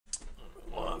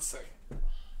1 second.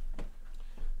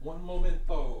 One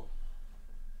momento.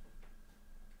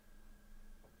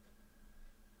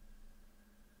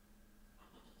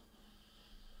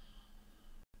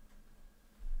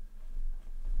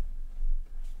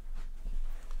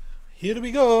 Here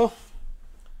we go.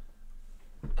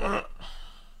 Are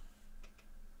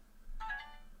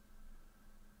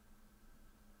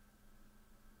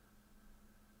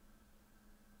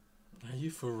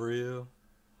you for real?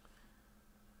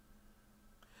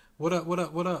 What up, what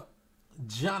up, what up?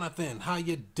 Jonathan, how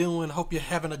you doing? Hope you're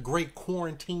having a great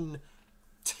quarantine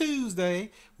Tuesday.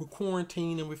 We're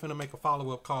quarantined and we're finna make a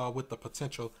follow-up call with the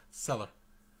potential seller.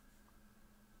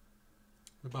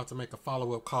 We're about to make a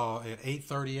follow-up call at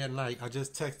 8:30 at night. I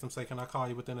just texted him, say, can I call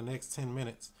you within the next 10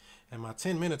 minutes? And my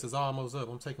 10 minutes is almost up.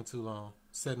 I'm taking too long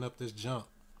setting up this junk.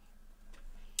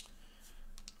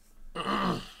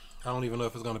 I don't even know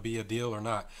if it's going to be a deal or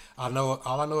not.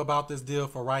 All I know about this deal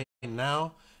for right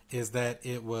now is that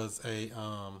it was a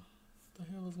what the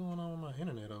hell is going on with my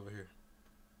internet over here?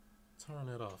 Turn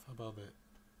that off. How about that?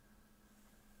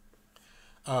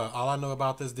 All I know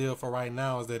about this deal for right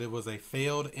now is that it was a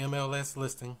failed MLS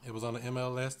listing. It was on the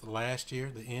MLS last year,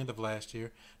 the end of last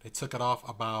year. They took it off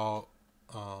about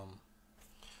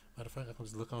matter of fact, I can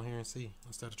just look on here and see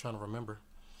instead of trying to remember.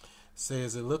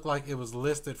 Says it looked like it was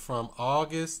listed from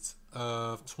August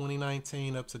of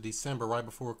 2019 up to December, right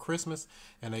before Christmas,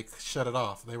 and they shut it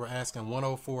off. They were asking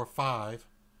 104.5,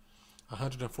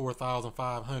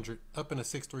 104,500 up in the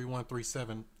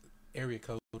 63137 area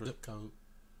code or zip code,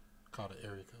 called an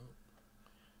area code.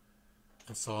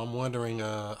 And so I'm wondering,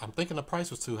 I'm thinking the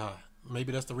price was too high.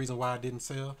 Maybe that's the reason why it didn't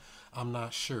sell. I'm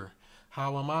not sure.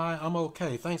 How am I? I'm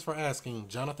okay. Thanks for asking,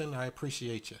 Jonathan. I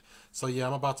appreciate you. So yeah,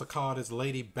 I'm about to call this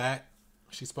lady back.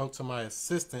 She spoke to my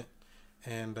assistant,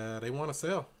 and they want to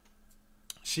sell.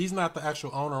 She's not the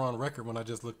actual owner on record when I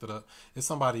just looked it up. It's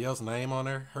somebody else's name on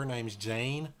there. Her name's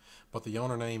Jane, but the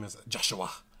owner name is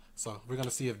Joshua. So we're going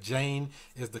to see if Jane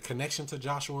is the connection to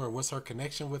Joshua or what's her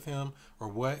connection with him or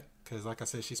what. Because like I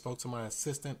said, she spoke to my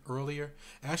assistant earlier.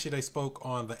 Actually, they spoke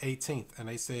on the 18th, and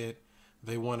they said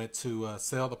they wanted to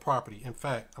sell the property. In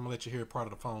fact, I'm going to let you hear part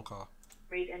of the phone call.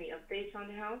 Read any updates on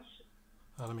the house?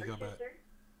 Let me go back.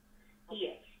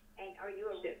 Yes. And are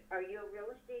you a real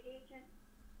estate agent?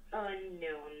 No,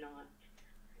 I'm not.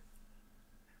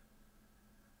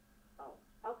 Oh,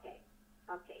 okay.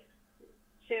 Okay.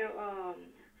 So,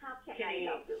 how can I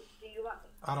help you? Do you want me?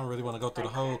 I don't really want to go through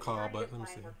the whole call, but let me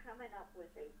see. We're coming up with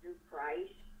a new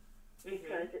price Mm-hmm.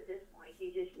 because at this point he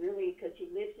just really, because he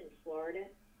lives in Florida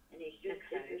and he's just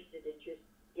Okay. interested in just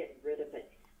getting rid of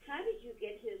it. How did you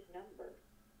get his number?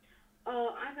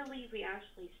 I believe we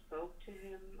actually spoke to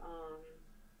him a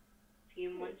few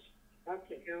months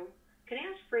ago. Can I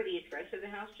ask for the address of the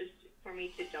house just for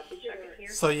me to double check it here?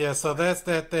 So yeah, so that's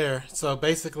that there. So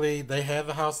basically, they have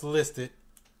the house listed,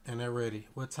 and they're ready.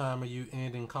 What time are you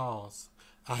ending calls?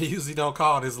 I usually don't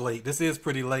call this late. This is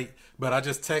pretty late, but I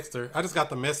just text her. I just got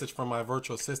the message from my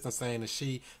virtual assistant saying that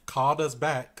she called us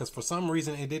back because for some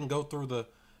reason it didn't go through the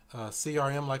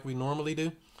CRM like we normally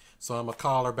do. So I'm going to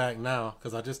call her back now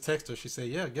because I just texted her. She said,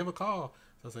 yeah, give a call.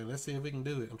 So I said, let's see if we can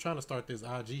do it. I'm trying to start this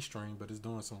IG stream, but it's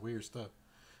doing some weird stuff.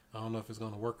 I don't know if it's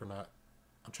going to work or not.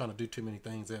 I'm trying to do too many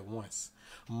things at once.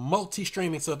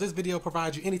 Multi-streaming. So if this video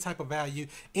provides you any type of value,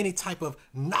 any type of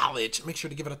knowledge, make sure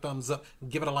to give it a thumbs up,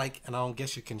 give it a like, and I don't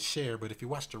guess you can share, but if you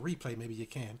watch the replay, maybe you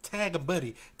can. Tag a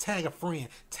buddy, tag a friend,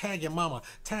 tag your mama,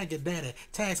 tag your daddy,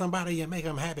 tag somebody and make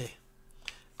them happy.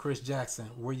 Chris Jackson,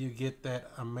 where you get that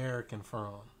American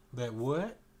from? That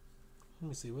what? Let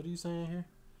me see. What are you saying here?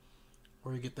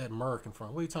 Where you get that American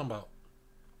from? What are you talking about?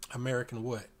 American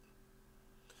what?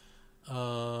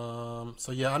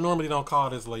 So yeah, I normally don't call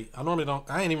this late. I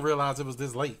didn't even realize it was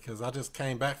this late because I just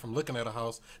came back from looking at a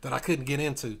house that I couldn't get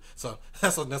into. So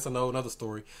that's another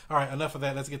story. All right, enough of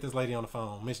that. Let's get this lady on the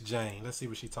phone, Miss Jane. Let's see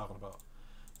what she's talking about.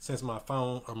 Since my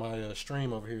phone or my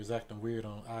stream over here is acting weird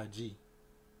on IG.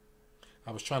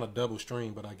 I was trying to double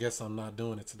stream, but I guess I'm not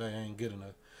doing it today. I ain't good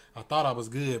enough. I thought I was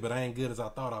good, but I ain't good as I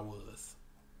thought I was.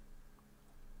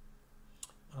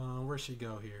 Where'd she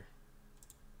go here?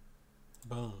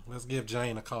 Boom. Let's give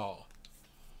Jane a call.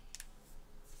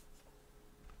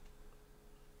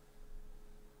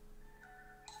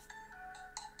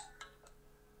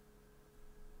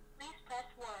 Please press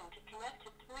 1 to connect to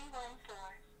 314.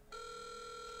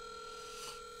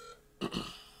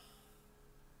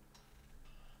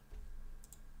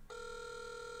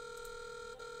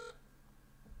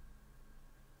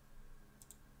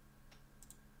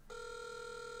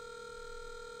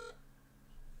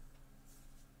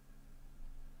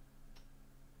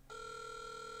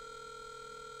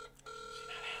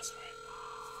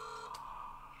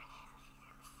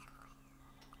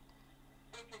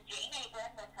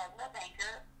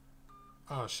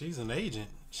 Oh, she's an agent.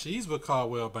 She's with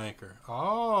Caldwell Banker.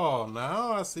 Oh,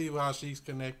 now I see how she's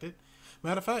connected.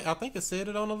 Matter of fact, I think it said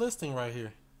it on the listing right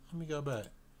here. Let me go back.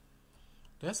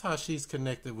 That's how she's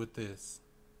connected with this.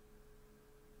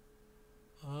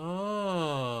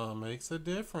 Oh, makes a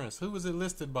difference. Who was it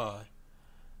listed by?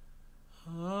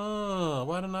 Oh,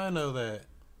 why didn't I know that?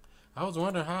 I was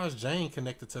wondering how is Jane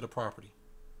connected to the property.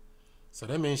 So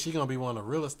that means she's going to be one of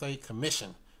real estate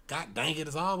commission. God dang it,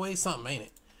 it's always something, ain't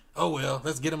it? Oh well,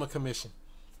 let's get him a commission.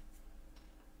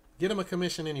 Get him a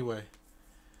commission anyway.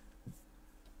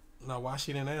 Now why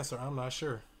she didn't answer, I'm not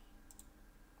sure.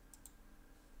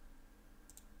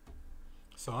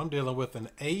 So I'm dealing with an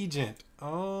agent.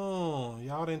 Oh,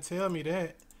 y'all didn't tell me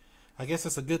that. I guess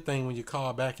it's a good thing when you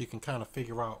call back, you can kind of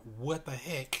figure out what the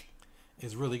heck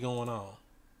is really going on.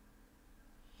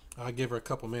 I'll give her a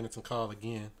couple minutes and call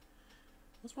again.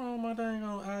 What's wrong with my dang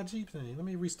on IG thing? Let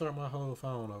me restart my whole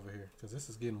phone over here because this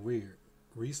is getting weird.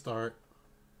 Restart.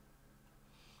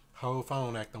 Whole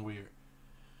phone acting weird.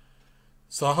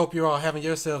 So I hope you're all having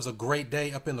yourselves a great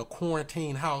day up in the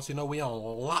quarantine house. You know, we on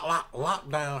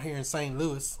lockdown here in St.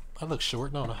 Louis. I look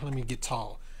short, don't I? Let me get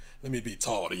tall. Let me be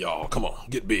tall to y'all. Come on,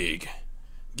 get big.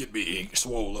 Get big,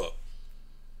 swole up.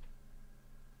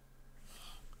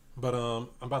 But I'm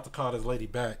about to call this lady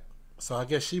back. So I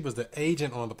guess she was the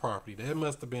agent on the property. That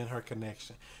must have been her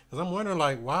connection. Because I'm wondering,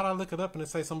 like, why'd I look it up and it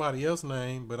say somebody else's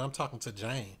name, but I'm talking to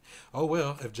Jane. Oh,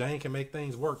 well, if Jane can make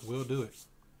things work, we'll do it.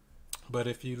 But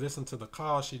if you listen to the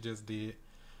call she just did,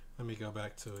 let me go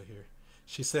back to it here.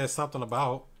 She said something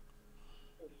about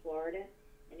In Florida,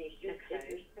 and he's just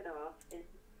it off. And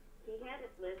he had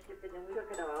it listed, but then we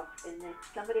took it off, and then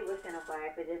somebody was going to buy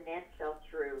it, but then that fell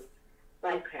through.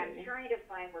 But I'm trying to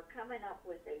find, we're coming up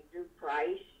with a new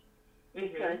price.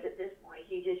 Because at this point,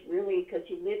 he just really, because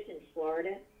he lives in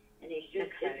Florida, and he's just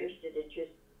interested in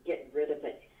just getting rid of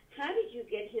it. How did you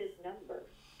get his number?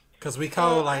 Because we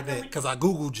call like that. Because I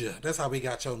Googled you. That's how we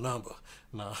got your number.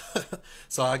 No.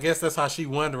 So I guess that's how she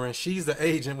wondering. She's the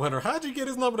agent wondering, how'd you get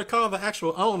his number to call the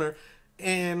actual owner?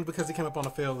 And because he came up on a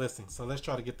failed listing. So let's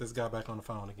try to get this guy back on the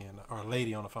phone again. Or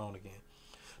lady on the phone again.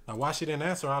 Now, why she didn't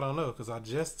answer, I don't know. Because I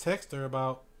just texted her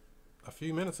about a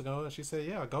few minutes ago. And she said,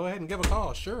 yeah, go ahead and give a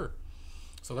call. Sure.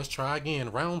 So let's try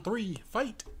again. Round 3,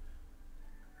 fight.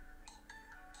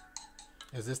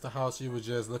 Is this the house you were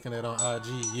just looking at on IG?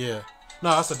 Yeah.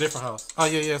 No, that's a different house. Oh,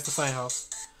 yeah, it's the same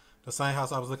house. The same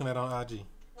house I was looking at on IG.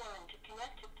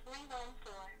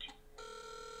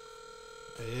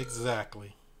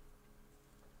 Exactly.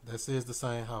 This is the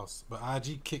same house. But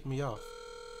IG kicked me off.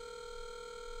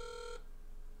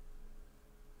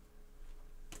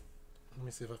 Let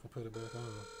me see if I can put it back on.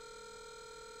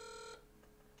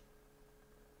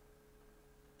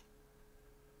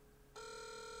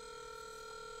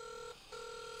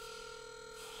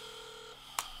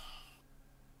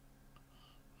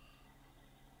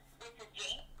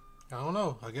 I don't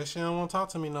know. I guess she don't want to talk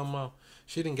to me no more.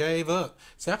 She done gave up.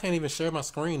 See, I can't even share my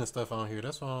screen and stuff on here.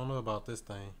 That's why I don't know about this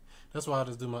thing. That's why I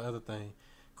just do my other thing.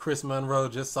 Chris Monroe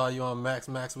just saw you on Max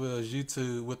Maxwell's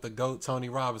YouTube with the GOAT Tony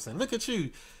Robinson. Look at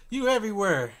you. You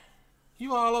everywhere.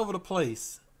 You all over the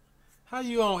place. How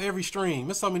you on every stream?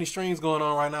 There's so many streams going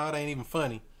on right now. It ain't even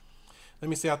funny. Let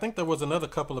me see. I think there was another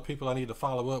couple of people I need to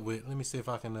follow up with. Let me see if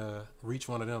I can reach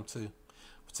one of them too.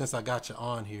 Since I got you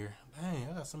on here. Dang,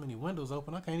 I got so many windows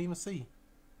open I can't even see.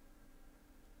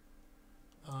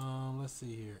 Let's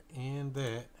see here. And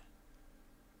that.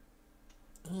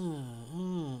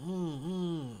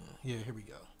 Yeah, here we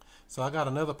go. So I got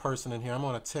another person in here. I'm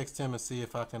going to text him and see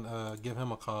if I can give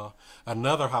him a call.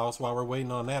 Another house while we're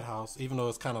waiting on that house, even though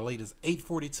it's kind of late. It's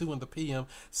 8:42 in the p.m.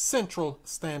 Central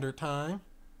Standard Time.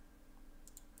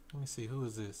 Let me see. Who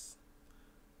is this?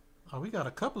 Oh, we got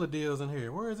a couple of deals in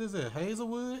here. Where is this at?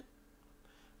 Hazelwood?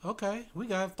 Okay, we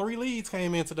got 3 leads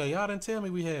came in today. Y'all didn't tell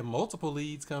me we had multiple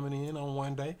leads coming in on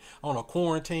one day, on a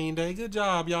quarantine day. Good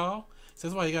job, y'all. So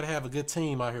that's why you got to have a good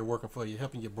team out here working for you,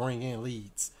 helping you bring in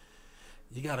leads.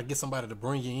 You got to get somebody to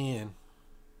bring you in.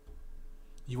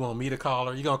 You want me to call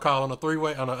her? You going to call on a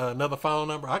 3-way, on another phone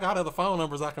number? I got other phone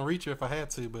numbers I can reach her if I had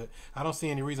to, but I don't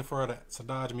see any reason for her to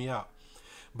dodge me out.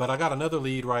 But I got another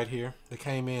lead right here that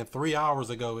came in 3 hours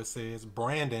ago. It says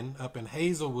Brandon up in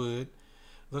Hazelwood.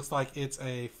 Looks like it's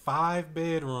a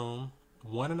 5-bedroom,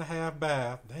 1.5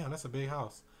 bath. Damn, that's a big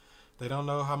house. They don't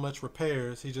know how much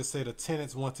repairs. He just said the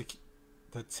tenants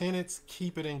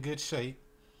keep it in good shape.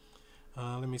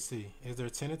 Let me see. Is there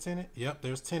tenants in it? Yep,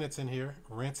 there's tenants in here.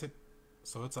 Rented.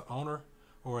 So it's an owner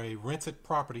or a rented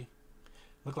property.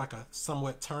 Look like a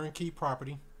somewhat turnkey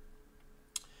property.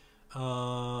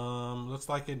 Looks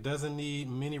like it doesn't need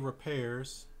many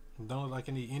repairs. Don't look like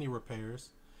it need any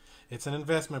repairs. It's an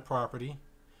investment property.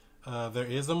 There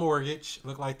is a mortgage.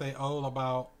 Look like they owe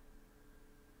about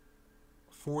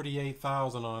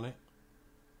 $48,000 on it.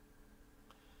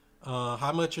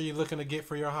 How much are you looking to get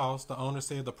for your house? The owner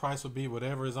said the price would be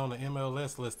whatever is on the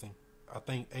MLS listing. I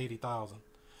think $80,000.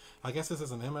 I guess this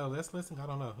is an MLS listing. I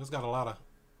don't know. It's got a lot of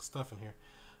stuff in here.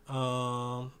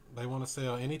 They want to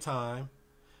sell anytime.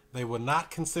 They will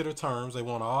not consider terms. They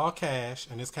want all cash,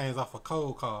 and this came off a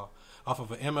cold call, off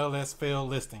of an MLS failed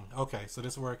listing. Okay, so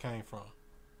this is where it came from.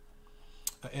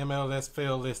 A MLS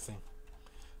failed listing.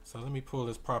 So let me pull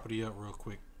this property up real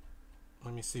quick.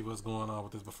 Let me see what's going on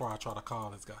with this before I try to call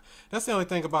this guy. That's the only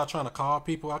thing about trying to call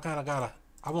people.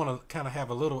 I want to kind of have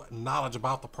a little knowledge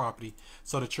about the property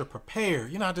so that you're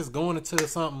prepared. You're not just going into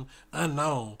something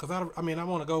unknown. Because I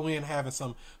want to go in having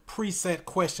some preset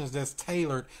questions that's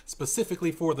tailored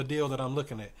specifically for the deal that I'm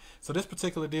looking at. So this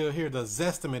particular deal here, the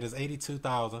Zestimate is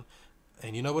 $82,000.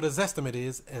 And you know what a Zestimate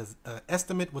is? As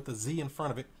estimate with a Z in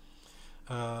front of it.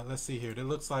 Let's see here. It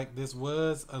looks like this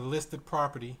was a listed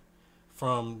property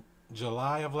from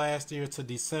July of last year to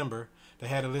December. They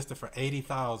had it listed for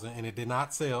 $80,000 and it did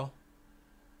not sell.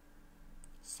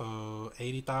 So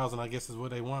 $80,000, I guess, is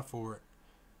what they want for it,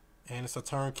 and it's a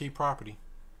turnkey property.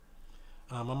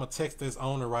 I'm gonna text this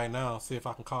owner right now, see if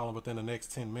I can call him within the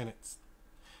next 10 minutes.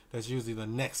 That's usually the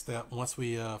next step once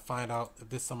we find out if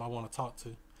this is something I want to talk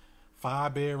to.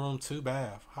 5-bedroom,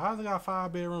 2-bath. How's it got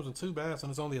 5 bedrooms and 2 baths and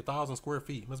it's only 1,000 square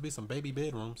feet? Must be some baby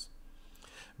bedrooms.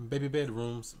 Baby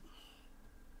bedrooms.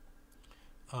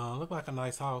 Look like a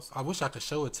nice house. I wish I could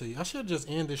show it to you. I should just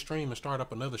end this stream and start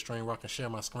up another stream where I can share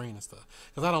my screen and stuff.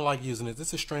 Because I don't like using it.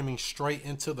 This is streaming straight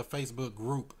into the Facebook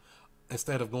group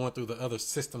instead of going through the other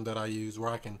system that I use where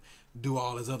I can do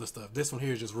all this other stuff. This one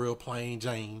here is just real plain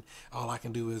Jane. All I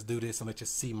can do is do this and let you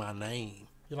see my name.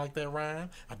 You like that rhyme?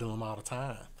 I do them all the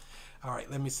time. All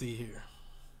right, let me see here.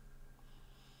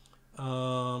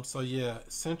 So yeah,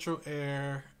 Central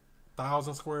Air,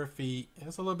 1,000 square feet.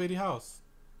 It's a little bitty house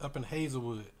up in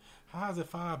Hazelwood. How is it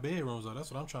 5 bedrooms though?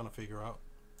 That's what I'm trying to figure out.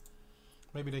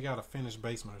 Maybe they got a finished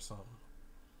basement or something.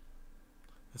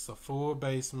 It's a full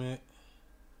basement.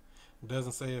 It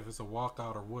doesn't say if it's a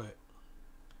walkout or what.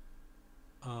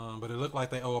 But it looked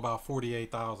like they owe about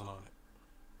 $48,000 on it.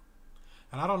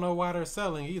 And I don't know why they're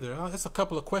selling either. It's a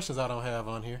couple of questions I don't have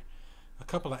on here. A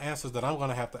couple of answers that I'm going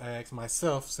to have to ask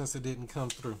myself since it didn't come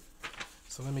through.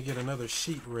 So let me get another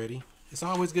sheet ready. It's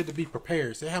always good to be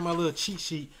prepared. So I have my little cheat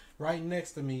sheet right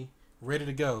next to me, ready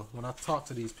to go when I talk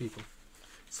to these people.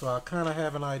 So I kind of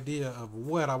have an idea of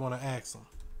what I want to ask them.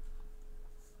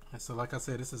 And so like I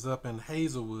said, this is up in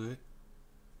Hazelwood.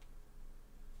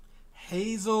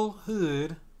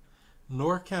 Hazelwood,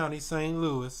 North County, St.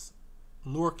 Louis.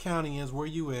 North County is where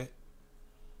you at.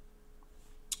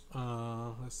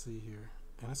 Let's see here.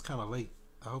 And it's kind of late.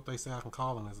 I hope they say I can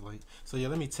call them this late. So yeah,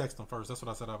 let me text them first. That's what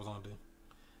I said I was going to do.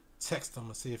 Text them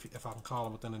and see if I can call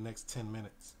them within the next 10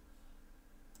 minutes.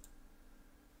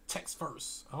 Text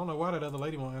first. I don't know why that other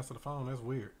lady won't answer the phone. That's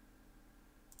weird.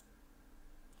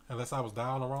 Unless I was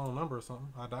dialing the wrong number or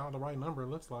something. I dialed the right number, it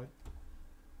looks like.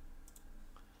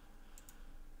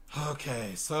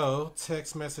 Okay, so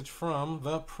text message from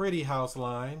the Pretty House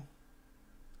line.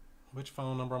 Which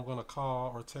phone number I'm going to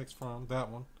call or text from? That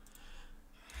one.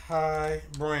 Hi,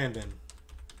 Brandon.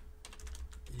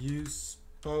 You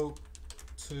spoke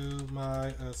to my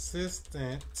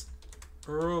assistant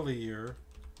earlier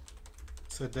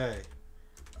today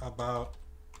about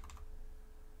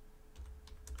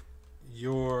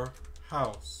your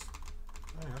house.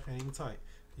 I can't even type.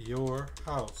 Your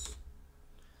house.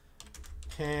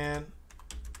 Can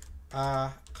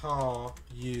I call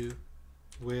you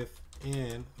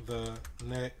within the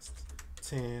next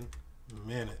 10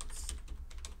 minutes?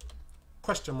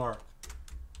 Question mark.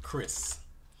 Chris.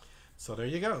 So there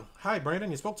you go. Hi, Brandon.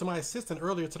 You spoke to my assistant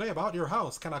earlier today about your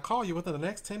house. Can I call you within the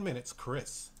next 10 minutes?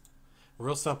 Chris.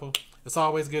 Real simple. It's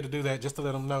always good to do that just to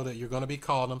let them know that you're going to be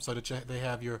calling them so that they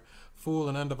have your full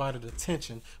and undivided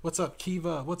attention. What's up,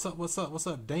 Kiva? What's up? What's up? What's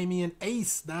up? Damian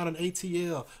Ace down in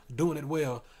ATL. Doing it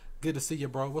well. Good to see you,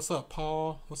 bro. What's up,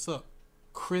 Paul? What's up?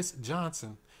 Chris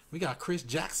Johnson. We got Chris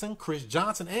Jackson, Chris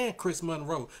Johnson, and Chris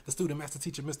Monroe, the student master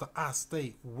teacher, Mr. I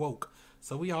Stay Woke.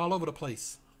 So we all over the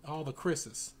place. All the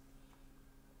Chris's.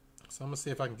 So I'm going to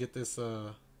see if I can get this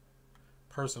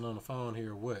person on the phone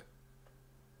here. What?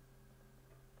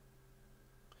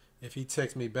 If he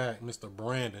texts me back, Mr.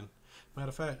 Brandon. Matter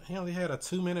of fact, he only had a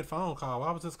 2-minute phone call.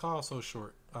 Why was this call so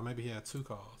short? Or maybe he had 2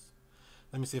 calls.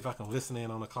 Let me see if I can listen in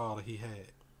on the call that he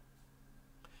had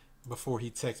before he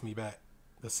texts me back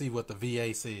to see what the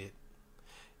VA said.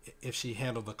 If she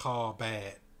handled the call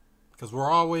bad. Because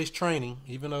we're always training,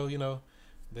 even though,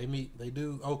 They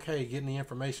do okay getting the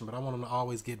information, but I want them to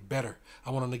always get better.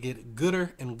 I want them to get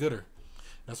gooder and gooder.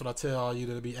 That's what I tell all you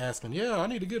that be asking. Yeah, I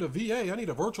need to get a VA. I need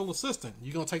a virtual assistant.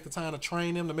 You're going to take the time to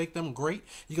train them to make them great.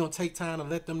 You're going to take time to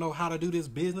let them know how to do this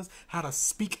business, how to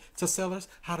speak to sellers,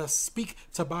 how to speak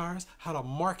to buyers, how to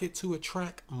market to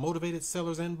attract motivated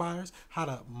sellers and buyers, how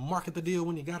to market the deal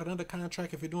when you got it under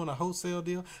contract if you're doing a wholesale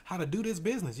deal, how to do this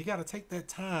business. You got to take that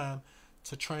time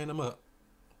to train them up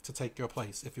to take your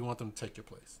place if you want them to take your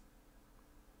place.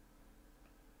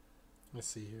 Let's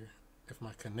see here if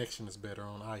my connection is better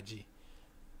on IG.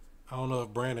 I don't know if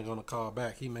Brandon gonna call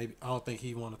back. I don't think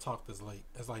he want to talk this late.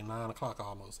 It's like 9 o'clock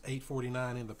almost,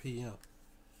 8:49 in the PM.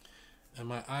 And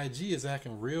my IG is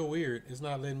acting real weird. It's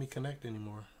not letting me connect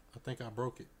anymore. I think I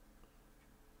broke it.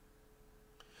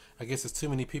 I guess it's too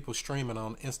many people streaming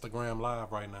on Instagram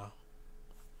Live right now.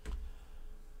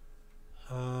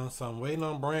 So I'm waiting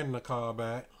on Brandon to call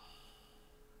back.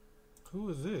 Who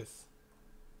is this?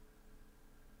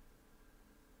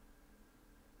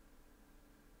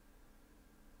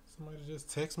 Somebody just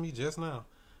text me just now.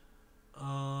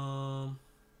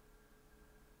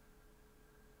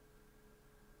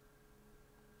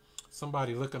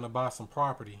 Somebody looking to buy some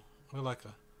property. They're like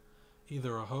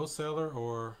either a wholesaler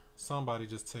or somebody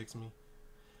just text me.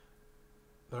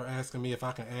 They're asking me if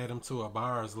I can add them to a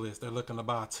buyer's list. They're looking to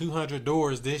buy 200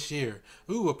 doors this year.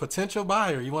 Ooh, a potential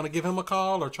buyer. You want to give him a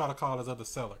call or try to call his other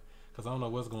seller? Because I don't know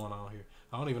what's going on here.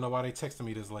 I don't even know why they texting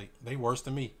me this late. They worse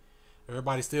than me.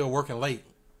 Everybody's still working late.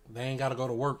 They ain't got to go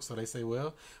to work, so they say,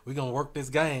 well, we're going to work this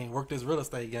game, work this real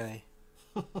estate game.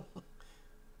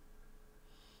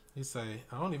 He say,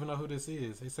 I don't even know who this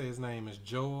is. He say his name is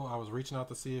Joel. I was reaching out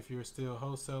to see if you're still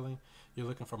wholesaling. You're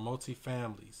looking for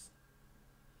multi-families.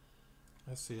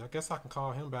 Let's see. I guess I can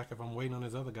call him back if I'm waiting on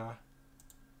this other guy.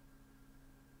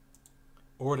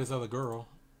 Or this other girl.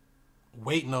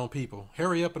 Waiting on people.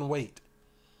 Hurry up and wait.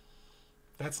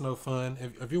 That's no fun.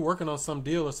 If you're working on some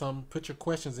deal or something, put your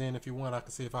questions in if you want. I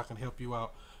can see if I can help you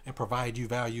out and provide you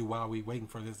value while we waiting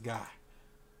for this guy.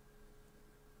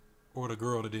 Or the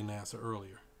girl that didn't answer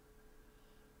earlier.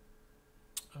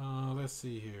 Let's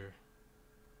see here.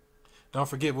 Don't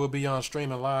forget, we'll be on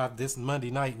streaming live this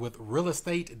Monday night with Real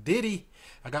Estate Diddy.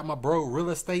 I got my bro Real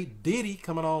Estate Diddy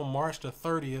coming on March the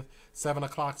 30th, 7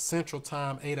 o'clock Central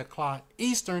Time, 8 o'clock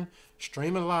Eastern.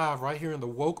 Streaming live right here in the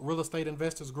Woke Real Estate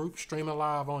Investors Group. Streaming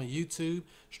live on YouTube.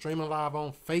 Streaming live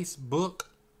on Facebook.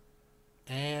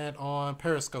 And on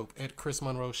Periscope at Chris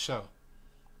Monroe Show.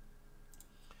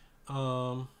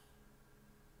 I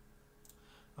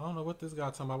don't know what this guy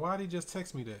talking about. Why did he just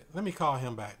text me that? Let me call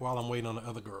him back while I'm waiting on the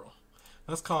other girl.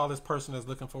 Let's call this person that's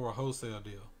looking for a wholesale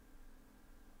deal.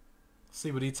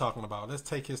 See what he's talking about. Let's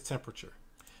take his temperature.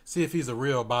 See if he's a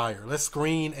real buyer. Let's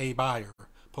screen a buyer.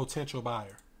 Potential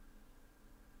buyer.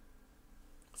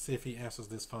 See if he answers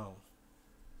this phone.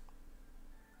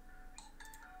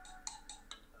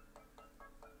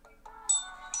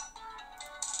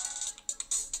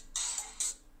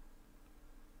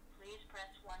 Please press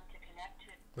 1 to connect to.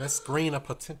 Let's screen a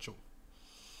potential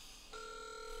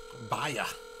buyer.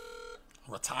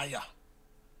 Retire.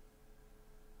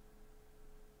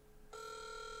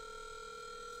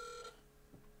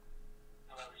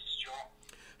 Hello, this is Joel.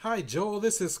 Hi, Joel.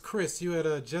 This is Chris. You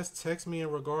had just text me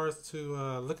in regards to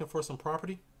looking for some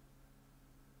property.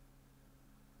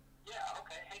 Yeah,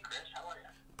 okay. Hey, Chris, how are you?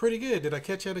 Pretty good. Did I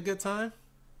catch you at a good time?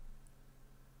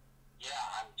 Yeah,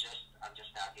 I'm just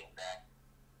now getting back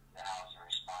in the house and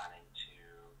responding to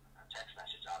a text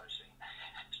message, obviously.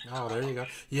 Oh, there you go.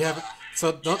 You haven't.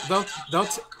 So Great.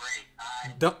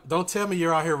 don't tell me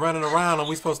you're out here running around and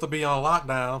we're supposed to be on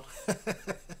lockdown. Man,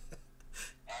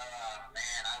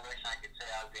 I wish I could say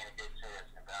I was being a good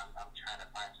citizen, but I'm trying to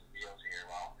find some deals here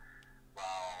while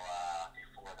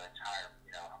before the entire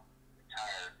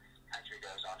country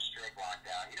goes on strict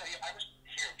lockdown. I was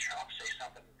hearing Trump say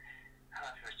something. I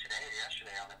don't know if it was today or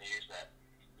yesterday on the news that,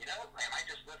 I might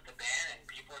just lift the ban and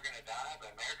people are going to die,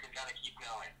 but America's got to keep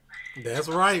going. That's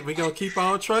right. We're going to keep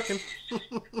on trucking.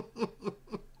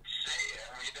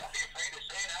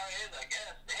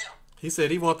 He said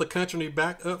he wants the country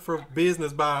back up for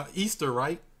business by Easter,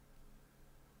 right?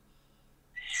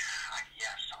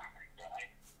 Yeah, something like that.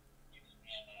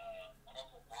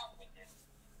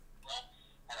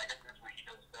 And I guess that's what he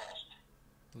does best.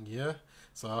 Yeah.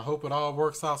 So I hope it all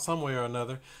works out some way or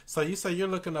another. So you say you're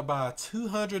looking to buy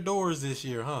 200 doors this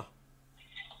year, huh?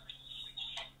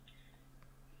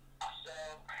 So,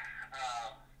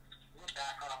 look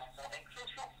back on myself. And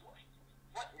Chris,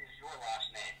 what is your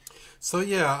last name? So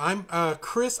yeah, I'm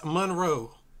Chris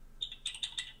Monroe.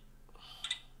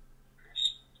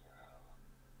 Chris,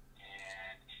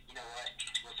 and you know what?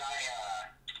 Was I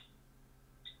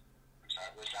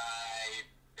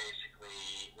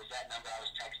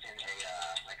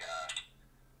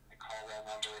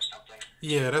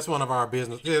Yeah, that's one of our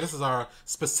business. Yeah, this is our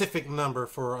specific number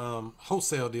for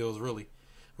wholesale deals. Really,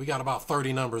 we got about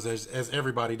 30 numbers as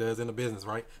everybody does in the business,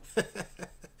 right? Okay.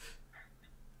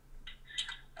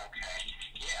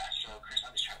 Yeah. So, Chris,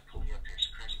 I'm just trying to pull you up here. So,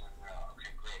 Chris Monroe.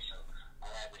 Okay, great. So, I'll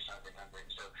add this other number.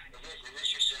 So, is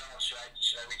this your cell? Should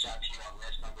I reach out to you on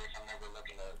this number if I'm ever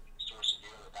looking to source a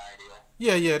deal or buy a deal?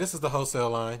 Yeah. This is the wholesale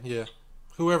line. Yeah,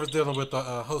 whoever's dealing with the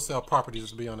wholesale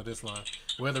properties will be on this line,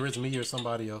 whether it's me or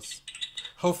somebody else.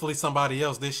 Hopefully, somebody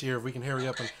else this year if we can hurry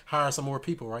up and hire some more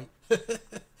people, right? Yeah, man.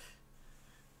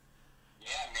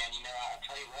 I'll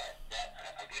tell you what. That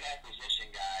a good acquisition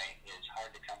guy is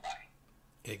hard to come by.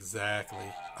 Exactly.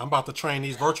 I'm about to train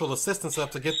these virtual assistants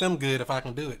up to get them good if I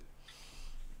can do it.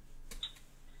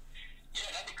 Yeah,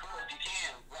 that'd be cool. If you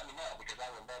can, let me know because I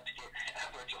would love to get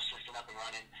a virtual assistant up and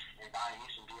running and buying you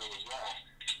some deals as well.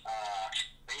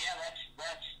 But yeah, that's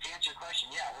to answer your question.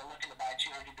 Yeah, we're looking to buy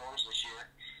 200 doors this year,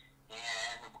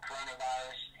 and with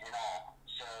coronavirus and all.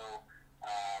 So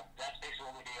that's basically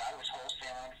what we do. I was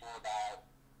wholesaling for about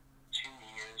 2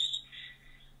 years,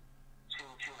 two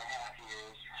and a half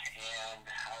years, and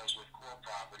I was with Core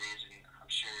Properties, and I'm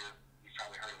sure you've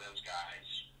probably heard of those guys.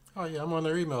 Oh yeah, I'm on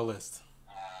their email list.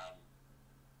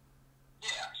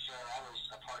 Yeah, so I was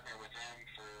a partner with them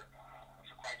for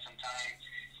quite some time,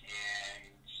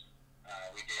 and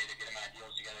we did a good amount of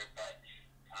deals together. But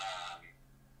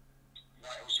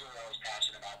I was really always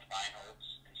passionate about the buy and holds,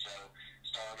 and so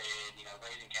started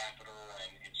raising capital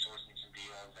and sourcing some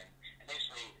deals, and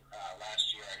basically last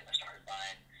year I started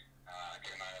buying a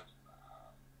good amount of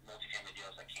multifamily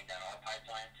deals that came down our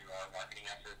pipeline through our marketing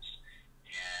efforts,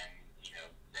 and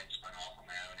then spun off on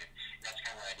my own, and that's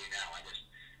kind of what I do now. I just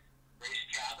raise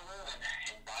capital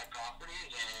and buy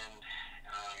properties, and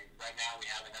right now we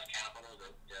have enough capital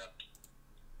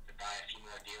to buy a few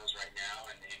more deals right now,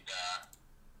 and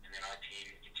then our team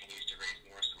continues to raise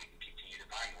more so we can continue to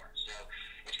buy more. So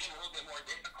it's getting a little bit more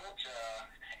difficult to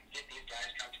get these guys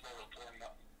comfortable with pulling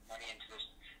money into this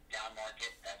down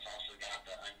market. That's also got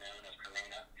the unknown of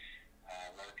Corona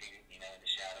lurking, in the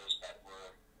shadows, but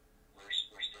we're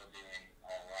still doing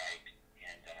all right,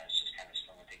 and it's just kind of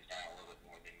slowing things down a little bit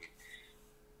more than we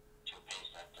to a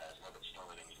pace that is a little bit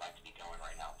slower than we'd like to be going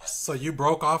right now. But So you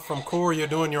broke off from Core.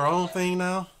 You're doing your own thing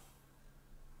now.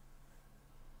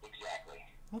 exactly.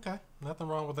 Okay, nothing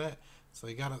wrong with that. So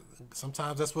you gotta.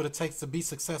 Sometimes that's what it takes to be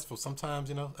successful.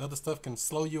 Sometimes other stuff can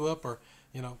slow you up or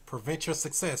prevent your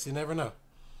success. You never know.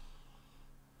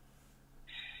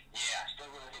 Yeah, still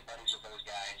really good buddies with those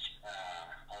guys.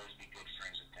 Always be good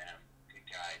friends with them. Good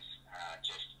guys.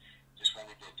 Just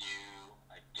wanted to do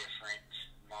a different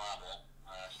model.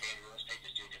 Stay in real estate,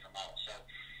 just do a different model. So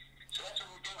that's what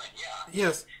we're doing.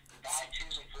 Yeah. Yes. We buy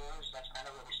twos and fours. That's kind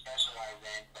of what we specialize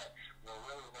in. But we're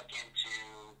really looking to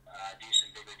do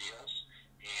some bigger deals.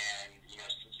 And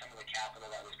some of the capital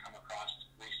that we've come across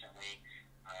recently.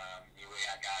 We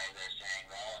got guys that are saying,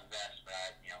 well, I'll invest,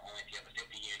 but only if you have a 50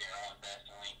 unit, or I'll invest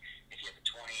only if you have a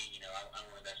 20. I don't want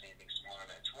to invest anything smaller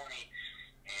than a 20.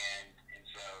 And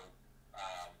so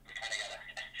we kind of got to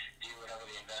do whatever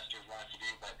the investors want us to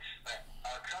do. But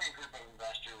our current group of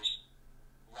investors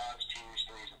loves twos,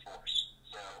 threes, and fours.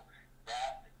 So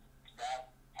that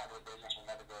part of the business will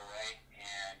never go away.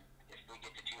 And if we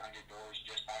get to 200 doors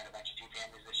just buying a bunch of two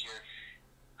families this year,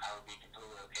 I would be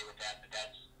completely okay with that. But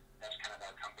that's kind of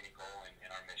our company goal and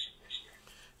our mission this year.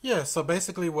 Yeah, so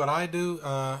basically what I do,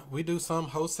 we do some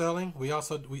wholesaling.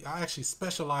 I actually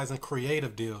specialize in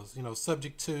creative deals,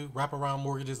 subject to wraparound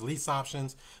mortgages, lease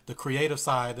options, the creative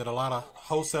side that a lot of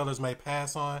wholesalers may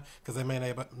pass on because they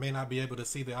may not be able to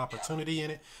see the opportunity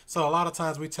in it. So a lot of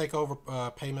times we take over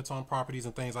payments on properties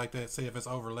and things like that, say if it's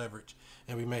over leverage,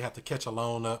 and we may have to catch a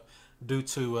loan up due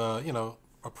to,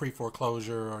 a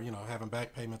pre-foreclosure or, having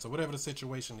back payments or whatever the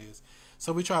situation is.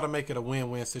 So we try to make it a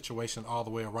win-win situation all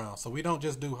the way around. So we don't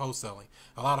just do wholesaling.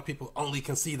 A lot of people only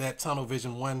can see that tunnel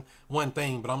vision one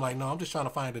thing, but I'm like, no, I'm just trying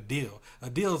to find a deal. A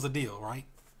deal is a deal, right?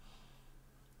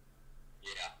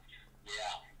 Yeah.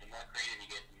 The more creative you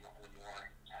get, the more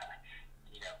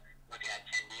looking at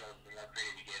 10 deals, the more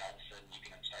creative you get, all of a sudden you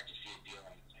can start to see a deal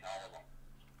in all of them.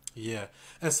 Yeah.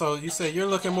 And so you say you're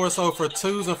looking more so for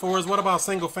twos and fours. What about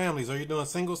single families? Are you doing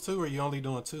singles too, or are you only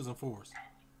doing twos and fours?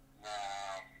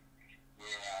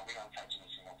 We don't touch any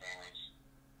single families.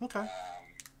 Okay.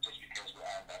 Just because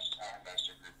our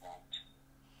investor group won't.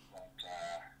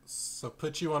 So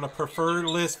put you on a preferred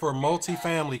list for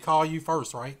multifamily. Call you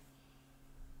first, right?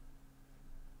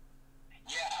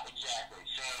 Yeah, exactly.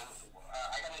 So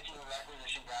I got a team of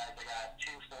acquisition guys. I got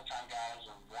 2 full-time guys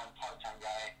and 1 part-time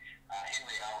guy.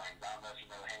 Henry Owens. I don't know if you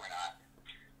know him or not,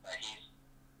 but he's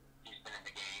been in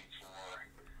the game for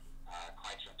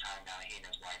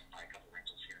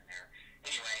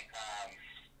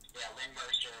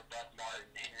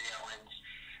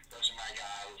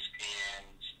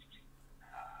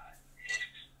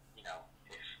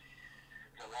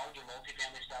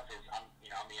multifamily stuff is, I'm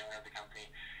the owner of the company.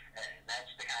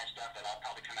 That's the kind of stuff that I'll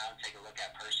probably come out and take a look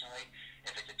at personally.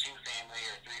 If it's a 2-family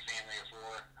or 3-family or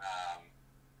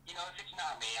 4, if it's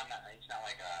not me, I'm not. It's not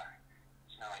like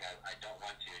I don't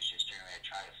want to. It's just generally I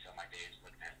try to fill my days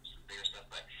looking at some bigger stuff.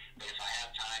 But if I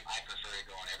have time, I prefer to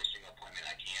go on every single appointment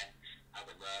I can. I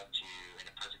would love to, in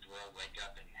a perfect world, wake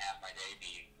up and half my day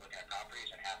be looking at properties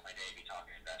and half my day be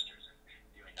talking to investors and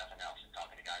doing nothing else and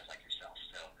talking to guys like yourself.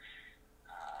 So,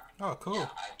 Oh, cool. yeah,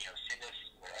 send us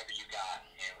wherever you got,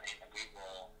 and we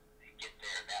will get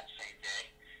there that same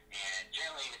day. And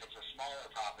generally, if it's a smaller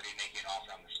property, make an offer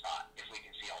on the spot if we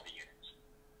can see all the units.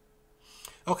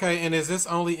 Okay, and is this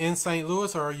only in St.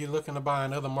 Louis, or are you looking to buy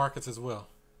in other markets as well?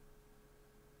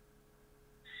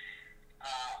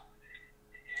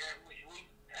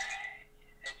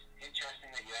 It's interesting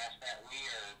that you asked that. We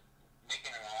are making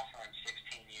an offer on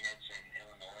 16 units in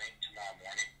Illinois tomorrow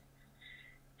morning,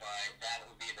 but that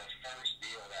will be the first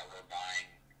deal that we're buying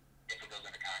if it goes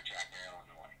under contract in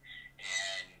Illinois.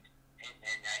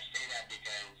 And I say that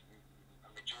because a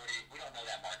majority, we don't know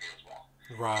that market as well.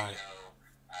 Right. So,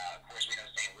 of course, we know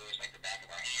St. Louis like the back of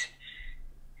our hand.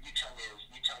 You tell me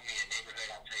a neighborhood,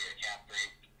 I'll tell you a cap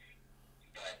rate.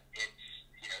 But it's,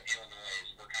 Illinois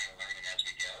is, we're kind of learning as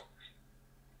we go.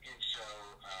 And so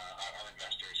our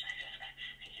investors,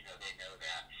 they know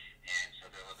that. And so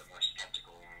they're a little bit more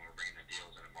skeptical when we're bringing the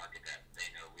deals in a market that they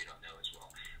know we don't know as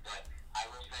well. But I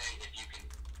will say, if you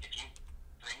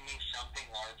bring me something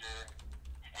larger,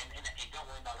 and don't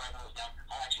worry about writing those down.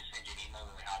 I'll actually send you an email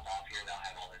when we hop off here. That'll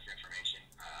have all this information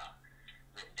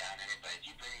written down in it. But if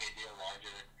you bring me a deal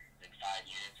larger than 5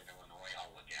 units in Illinois,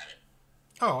 I'll look at it.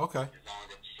 Oh, okay. As long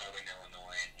as it's Southern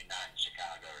Illinois and not in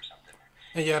Chicago or something.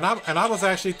 And yeah, and I was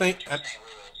actually thinking. St.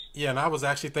 Louis. Yeah, and I was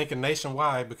actually thinking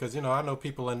nationwide because, I know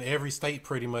people in every state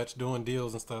pretty much doing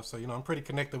deals and stuff. So, I'm pretty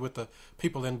connected with the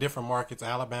people in different markets,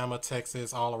 Alabama,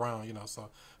 Texas, all around,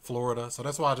 so Florida. So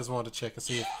that's why I just wanted to check and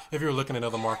see if you were looking at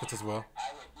other markets as well.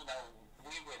 I would,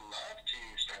 we would love to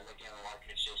start looking at the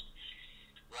markets. Just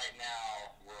right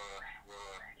now, we're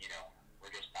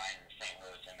just buying in St.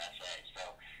 Louis and that's it. So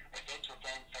if it's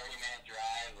within 30-minute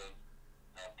drive of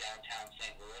downtown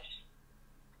St. Louis,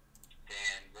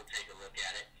 then we'll take a look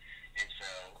at it. And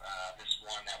so this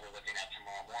one that we're looking at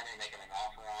tomorrow morning, making an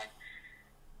offer on,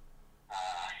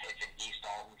 it's in East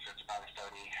Alton, so it's about a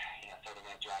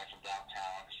 30-minute drive from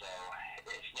downtown. So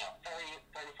it's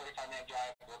 45-minute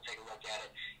drive. We'll take a look at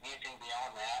it. Anything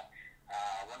beyond that,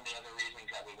 one of the other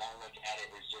reasons that we want to look at it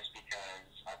is just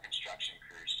because our construction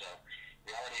crews. So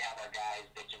we already have our guys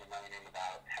bitching and moaning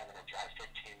about having to drive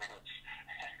 15 minutes.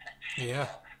 Yeah.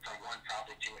 From one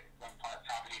property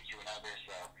to another.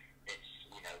 So it's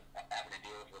having to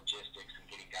deal with logistics and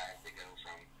getting guys to go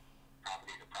from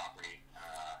property to property.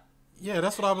 Yeah,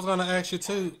 that's what I was going to ask you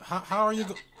too. How are you?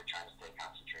 We're trying to stay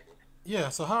concentrated.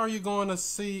 Yeah, so how are you going to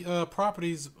see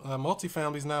properties,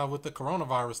 multifamilies now with the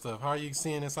coronavirus stuff? How are you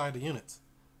seeing inside the units?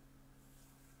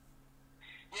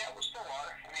 Yeah, we still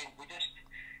are. I mean, we just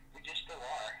still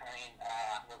are. I mean,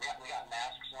 we got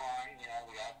masks on.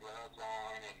 We got gloves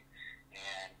on,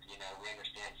 and we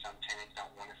understand some tenants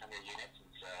don't want us in their units,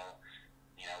 and so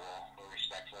we're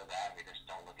respectful of that. We just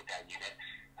don't look at that unit.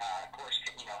 Of course,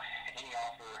 any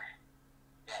offer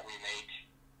that we make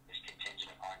is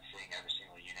contingent upon seeing every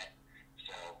single unit.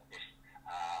 So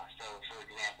for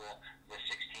example, the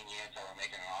 16 units that we're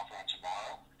making an offer on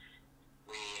tomorrow,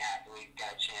 we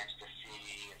got a chance to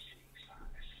see, let's see, 5,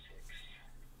 6,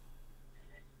 and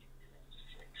then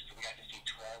 6. So we got to see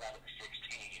 12 out of the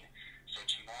 16. So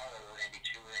tomorrow we're going to be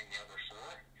touring the other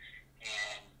 4,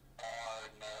 and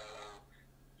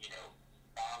no,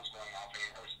 bombs going off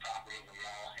in those properties, and we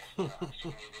all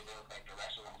assuming they look like the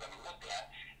rest of them that we looked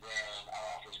at, then our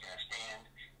offer is going to stand,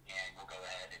 and we'll go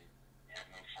ahead and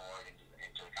move forward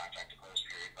into the contract to close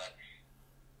period. But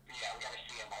yeah, we got to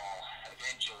see them all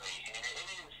eventually, and it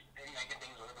is making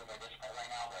things a little bit more difficult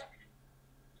right now, but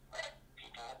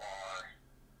people are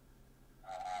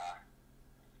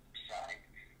selling,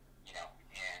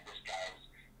 and this guy's,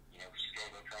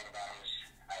 scared of the coronavirus.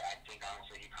 I think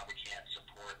honestly he probably can't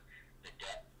support the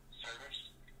debt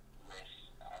service with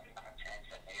the amount of tenants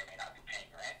that may or may not be paying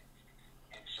rent,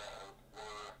 and so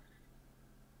we're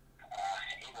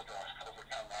able to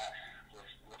overcome that with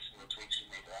some of the tweaks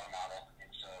we made to our model.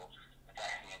 And so with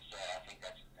that being said, I think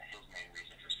that's his main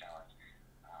reason for selling.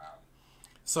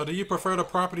 So do you prefer the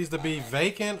properties to be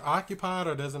vacant, occupied,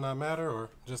 or does it not matter,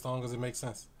 or just as long as it makes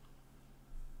sense?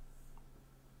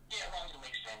 Yeah, as long as it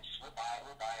makes sense. We'll buy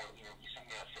it. You send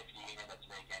me a 50 unit that's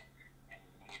vacant and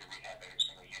we need to rehab every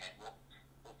single unit. We'll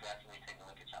definitely take a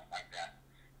look at something like that.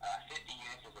 50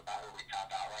 units is about where we top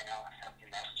out right now,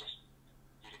 and that's just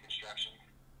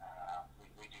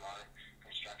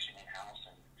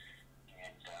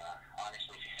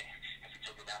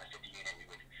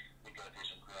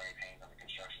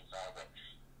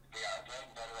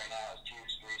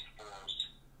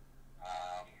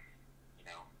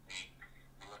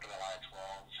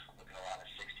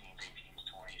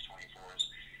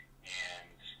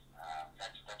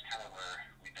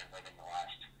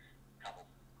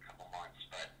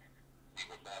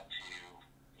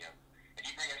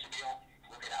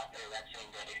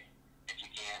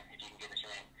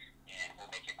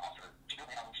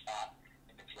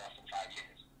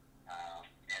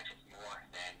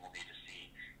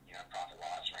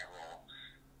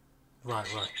Right,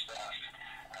 right. basic stuff,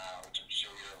 which I'm sure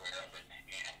you're aware of.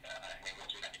 And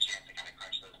once we have a chance to kind of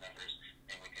crunch those numbers,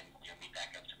 then we can meet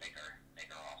back up to make our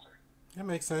offer. That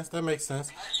makes sense. That makes sense.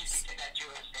 Unless you can get that to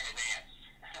us in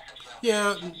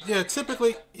advance. Yeah.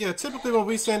 Typically when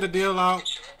we send a deal out,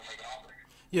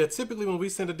 typically when we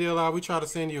send a deal out, we try to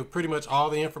send you pretty much all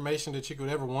the information that you could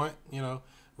ever want,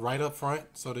 right up front,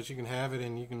 so that you can have it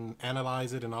and you can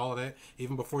analyze it and all of that,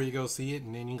 even before you go see it,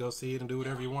 and then you can go see it and do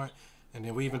whatever you want. And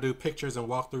then we even do pictures and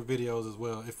walkthrough videos as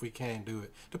well, if we can do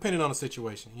it, depending on the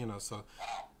situation, So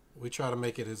we try to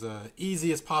make it as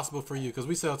easy as possible for you, because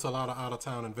we sell to a lot of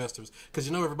out-of-town investors. Because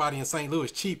everybody in St.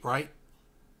 Louis cheap, right?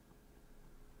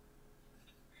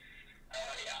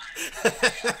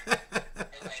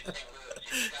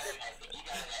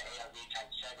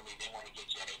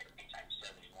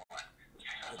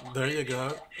 There you go.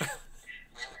 We're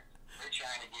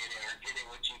trying to get it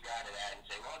what you got it at and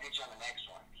say, well, I'll get you on the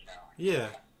next one, Yeah.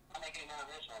 I'm making it on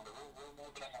this one, but we'll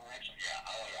move it up on the next one.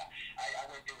 Yeah, oh yeah. I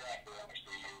went through that for almost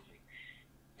 3 years and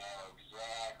know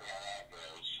exactly how that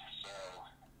goes. So,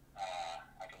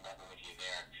 I can level with you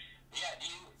there. But yeah,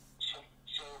 so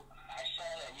I saw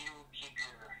that you keep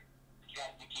your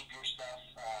stuff,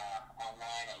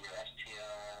 online at your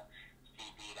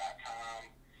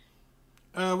stlcb.com.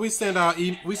 We send out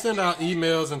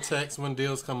emails and texts when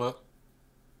deals come up.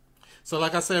 So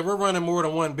like I said, we're running more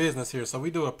than one business here. So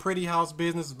we do a pretty house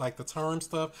business, like the term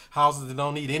stuff, houses that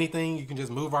don't need anything. You can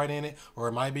just move right in it, or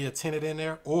it might be a tenant in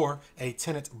there, or a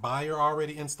tenant buyer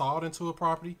already installed into a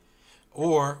property.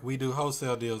 Or we do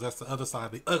wholesale deals. That's the other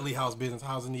side, the ugly house business,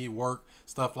 houses need work,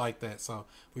 stuff like that. So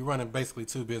we running basically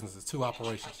two businesses, two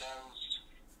operations.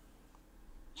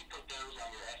 You put those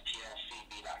on your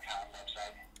stlcb.com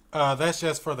website? That's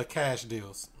just for the cash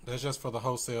deals. That's just for the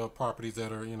wholesale properties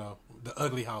that are, the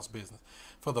ugly house business.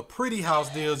 For the pretty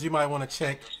house deals, you might want to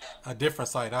check a different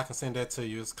site. I can send that to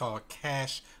you. It's called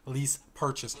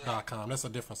cashleasepurchase.com. That's a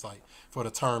different site for the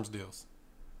terms deals.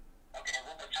 Okay,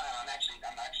 one more time. I'm actually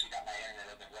got my internet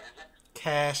open. What is it?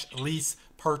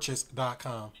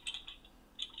 Cashleasepurchase.com.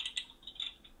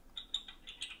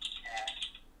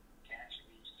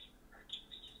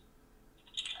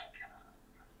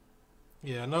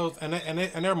 Yeah, no, and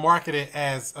they're marketed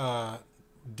as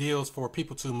deals for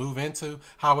people to move into.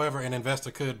 However, an investor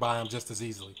could buy them just as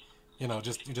easily. You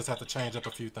just have to change up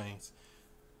a few things.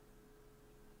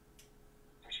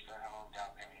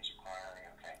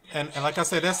 And like I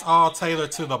said, that's all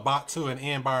tailored to an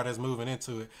end buyer that's moving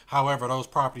into it. However, those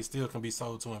properties still can be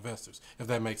sold to investors, if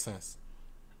that makes sense.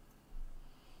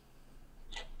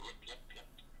 Yep.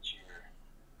 Sure.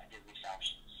 I did lease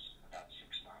options about 6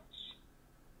 months.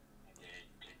 I did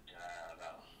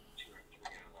about 2 or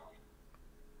 3 of them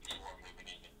before moving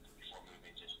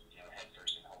just head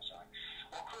first in wholesale.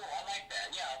 Well, cool. I like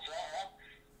that. Yeah. So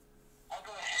I'll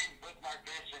go ahead and bookmark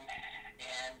this and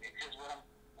because what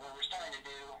we're starting to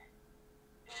do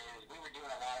is we were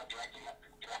doing a lot of direct to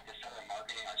seller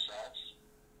marketing ourselves,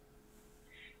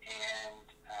 and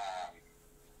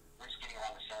we're just getting a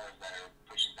lot of sellers that are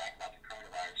pushing back about the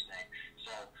coronavirus thing.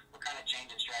 So we're kind of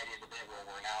changing strategies a bit, where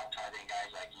we're now targeting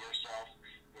guys like yourself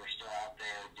who are still out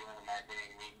there doing the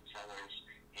marketing, meeting sellers,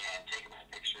 and taking the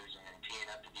pictures and then teeing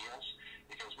up the deals,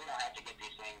 because we don't have to get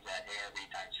these things at ARV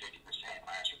times 50%,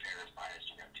 minus repairs, minus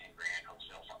 10 grand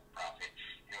wholesale profit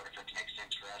in order for it to make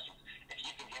sense for us. If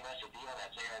you can give us a deal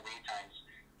that's ARV times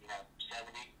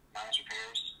 70 minus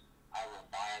repairs, I will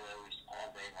buy those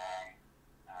all day long,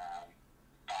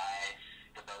 by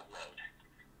the boatload.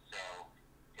 So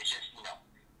it's just we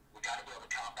got to be able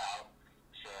to comp out.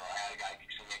 So I had a guy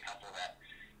send me a couple that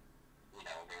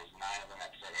there was 9 of them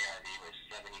that said ARV was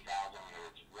 70,000. There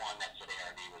was one that said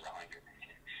ARV was 100.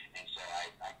 And so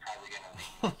I'm probably going to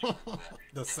lean towards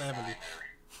the 70.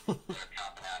 They're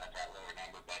comping out at that lower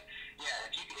number. But yeah,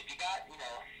 if you got 2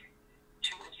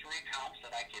 or 3 comps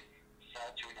that I could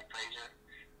sell to an appraiser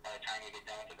by the time you get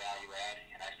done with the value add,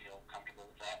 and I feel comfortable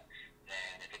with that,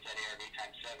 then if it's at ARV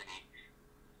times 70,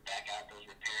 back out those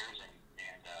repairs and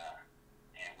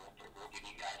we'll give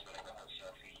you guys whatever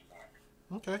wholesale fee you want.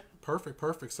 Okay,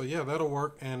 perfect. So yeah, that'll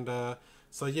work. And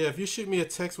so yeah, if you shoot me a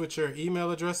text with your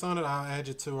email address on it, I'll add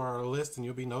you to our list, and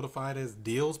you'll be notified as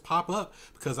deals pop up,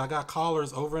 because I got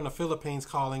callers over in the Philippines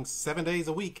calling 7 days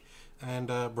a week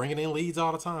and bringing in leads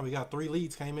all the time. We got 3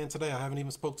 leads came in today. I haven't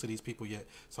even spoke to these people yet,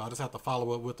 so I just have to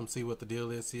follow up with them, see what the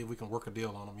deal is, see if we can work a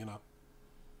deal on them.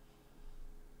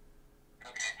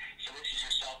 Okay, so this is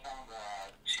your cell phone,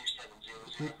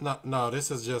 2700? No, this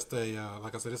is just a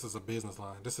like I said, this is a business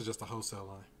line. This is just a wholesale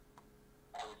line.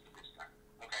 Oh, it's a business line.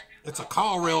 Okay. It's a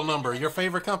call rail number. Your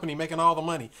favorite company making all the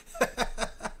money. Yeah,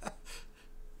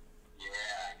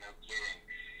 no kidding.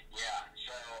 Yeah,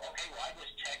 I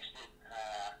just texted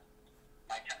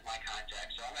my contact.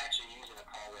 So I'm actually using a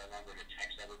call rail number to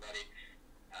text everybody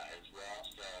as well.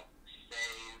 So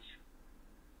save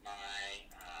my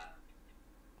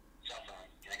cell phone,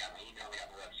 and I got my email, and I got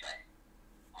my website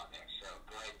on there. So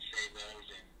go ahead and save those,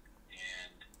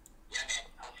 and yeah, man.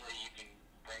 Hopefully you can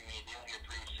bring me a deal here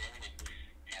pretty soon, and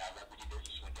I'd love to do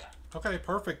business with you. Okay,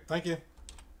 perfect. Thank you.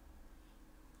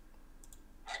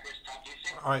 All right, Chris. Talk to you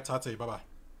soon. All right, talk to you. Bye bye. All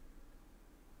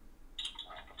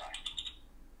right, bye-bye.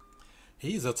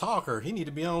 He's a talker. He need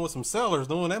to be on with some sellers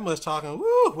doing that much talking.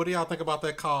 Woo! What do y'all think about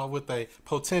that call with a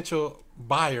potential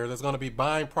buyer that's going to be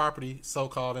buying property,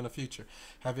 so-called, in the future?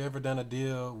 Have you ever done a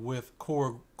deal with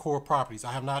Core Properties?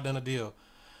 I have not done a deal.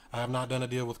 I have not done a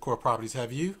deal with Core Properties.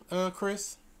 Have you,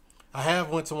 Chris? I have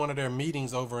went to one of their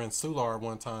meetings over in Soulard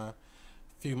one time,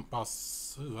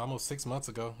 almost 6 months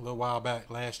ago, a little while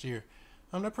back, last year.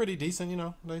 They're pretty decent, you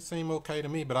know. They seem okay to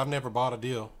me, but I've never bought a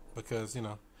deal because, you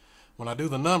know, when I do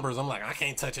the numbers, I'm like, I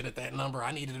can't touch it at that number.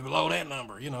 I need it below that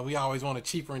number. You know, we always want it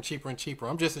cheaper and cheaper and cheaper.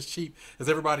 I'm just as cheap as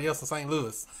everybody else in St.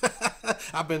 Louis.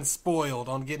 I've been spoiled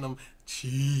on getting them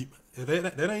cheap. If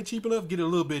that ain't cheap enough, get it a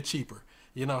little bit cheaper.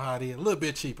 You know how it is, a little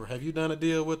bit cheaper. Have you done a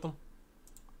deal with them,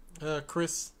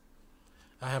 Chris?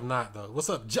 I have not, though. What's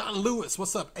up, John Lewis?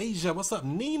 What's up, Asia? What's up,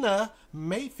 Nina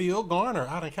Mayfield Garner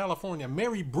out in California?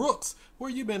 Mary Brooks, where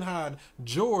you been hiding?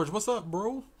 George, what's up,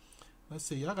 bro? Let's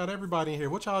see. Y'all got everybody in here.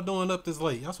 What y'all doing up this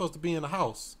late? Y'all supposed to be in the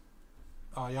house.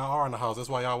 Oh, y'all are in the house. That's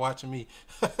why y'all watching me.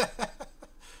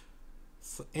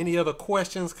 So, any other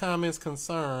questions, comments,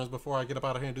 concerns before I get up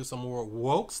out of here and do some more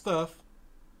woke stuff?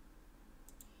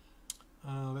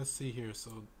 Let's see here.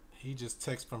 So he just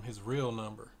texted from his real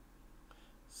number.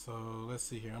 So let's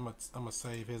see here. I'm gonna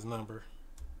save his number.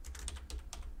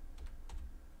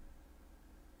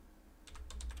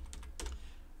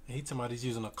 And he talking about he's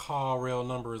using a call rail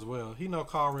number as well. He know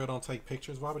call rail don't take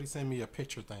pictures. Why would he send me a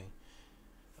picture thing?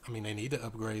 I mean, they need to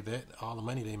upgrade that. All the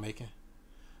money they making.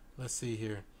 Let's see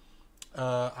here.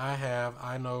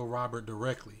 I know Robert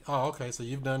directly. Oh, okay. So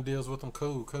you've done deals with him.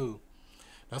 Cool.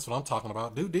 That's what I'm talking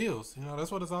about. Do deals. You know, that's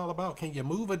what it's all about. Can you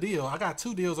move a deal? I got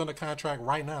 2 deals under contract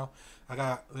right now.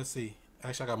 Let's see.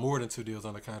 Actually, I got more than 2 deals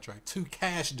under contract. 2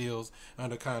 cash deals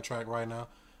under contract right now.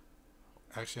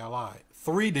 Actually, I lied.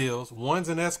 3 deals. One's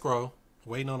in escrow,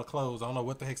 waiting on the close. I don't know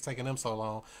what the heck's taking them so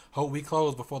long. Hope we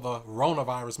close before the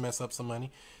coronavirus mess up some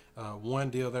money. 1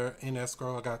 deal there in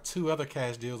escrow. I got 2 other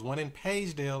cash deals. 1 in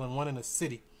Pagedale and 1 in the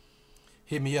city.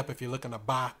 Hit me up if you're looking to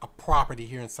buy a property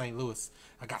here in St. Louis.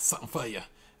 I got something for you.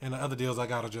 And the other deals I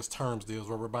got are just terms deals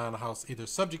where we're buying a house either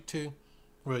subject to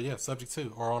or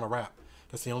on a wrap.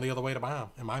 That's the only other way to buy them,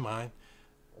 in my mind.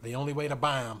 The only way to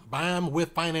buy them. Buy them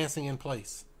with financing in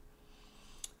place.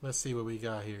 Let's see what we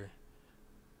got here.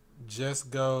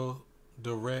 Just go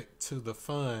direct to the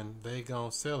fund they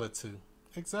gonna sell it to.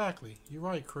 Exactly. You're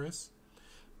right, Chris.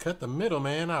 Cut the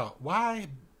middleman out. Why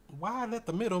let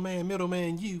the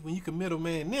middleman you when you can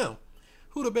middleman them?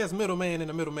 Who the best middleman in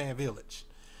the middleman village?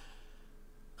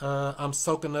 I'm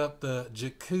soaking up the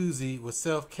jacuzzi with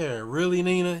self-care. Really,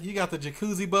 Nina? You got the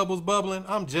jacuzzi bubbles bubbling?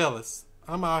 I'm jealous.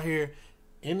 I'm out here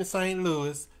in the St.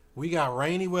 Louis. We got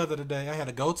rainy weather today. I had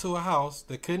to go to a house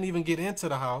that couldn't even get into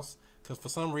the house because for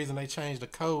some reason they changed the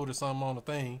code or something on the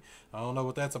thing. I don't know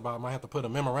what that's about. I might have to put a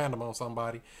memorandum on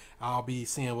somebody. I'll be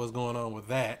seeing what's going on with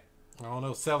that. I don't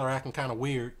know. Seller acting kind of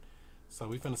weird. So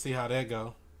we finna see how that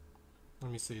go.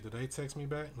 Let me see. Did they text me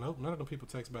back? Nope. None of them people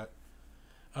text back.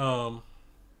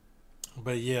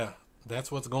 But yeah,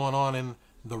 that's what's going on in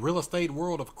the real estate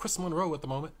world of Chris Monroe at the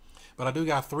moment. But I do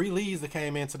got 3 leads that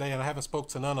came in today, and I haven't spoke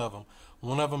to none of them.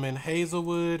 One of them in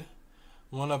Hazelwood,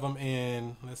 one of them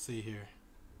in, let's see here.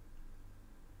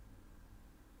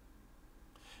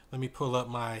 Let me pull up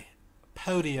my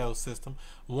Podio system.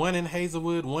 One in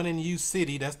Hazelwood, one in U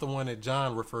City. That's the one that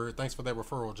John referred. Thanks for that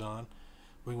referral, John.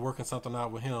 We're working something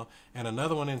out with him. And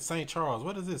another one in St. Charles.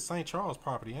 What is this? St. Charles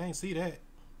property. I ain't see that.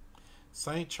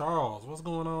 St. Charles. What's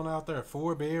going on out there?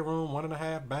 4-bedroom,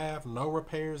 1.5 bath, no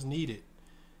repairs needed.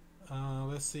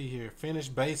 Let's see here.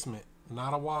 Finished basement.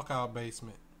 Not a walkout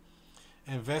basement.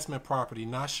 Investment property.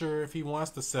 Not sure if he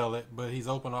wants to sell it, but he's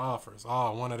open to offers.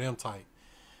 Oh, one of them type.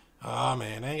 Oh,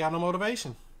 man. They ain't got no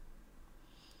motivation.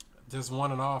 Just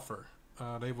want an offer.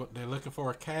 They're looking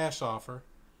for a cash offer.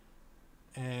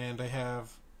 And they have,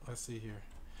 let's see here.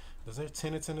 Is there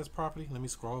tenants in this property? Let me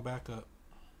scroll back up.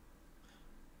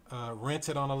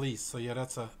 Rented on a lease. So yeah,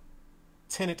 that's a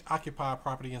tenant occupied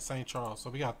property in St. Charles. So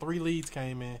we got 3 leads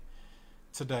came in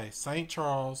today. St.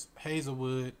 Charles,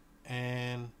 Hazelwood,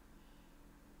 and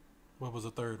what was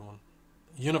the third one?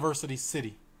 University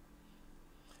City.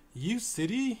 U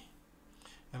City?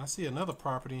 And I see another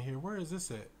property in here. Where is this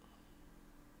at?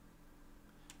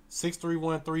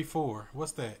 63134.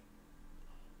 What's that?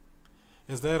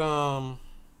 Is that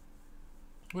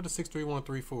what is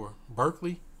 63134?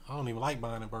 Berkeley? I don't even like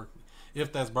buying in Berkeley.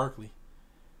 If that's Berkeley.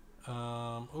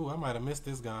 Oh, I might have missed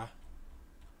this guy.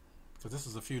 Because this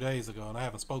was a few days ago and I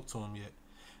haven't spoke to him yet.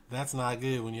 That's not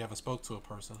good when you haven't spoke to a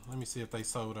person. Let me see if they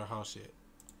sold their house yet.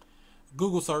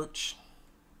 Google search.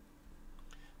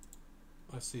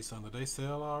 Let's see something. Did they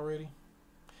sell already?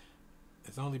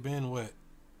 It's only been, what,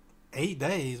 8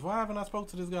 days? Why haven't I spoke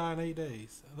to this guy in 8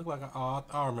 days? It looked like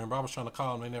I remember. I was trying to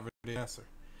call them. They never did answer.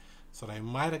 So they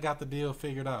might have got the deal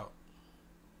figured out.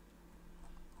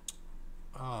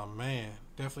 Oh, man.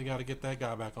 Definitely got to get that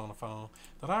guy back on the phone.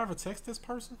 Did I ever text this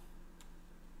person?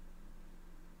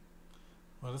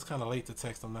 Well, it's kind of late to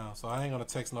text them now. So I ain't going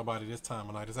to text nobody this time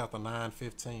of night. It's after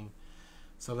 9:15.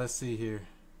 So let's see here.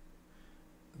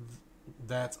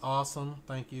 That's awesome.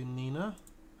 Thank you, Nina.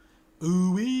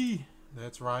 Ooh-wee.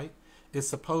 That's right. It's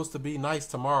supposed to be nice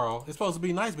tomorrow. It's supposed to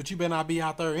be nice, but you better not be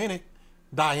out there in it.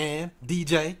 Diane,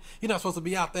 DJ. You're not supposed to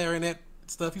be out there in that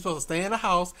stuff. You're supposed to stay in the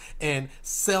house and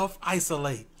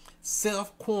self-isolate,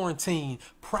 self-quarantine,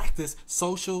 practice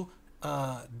social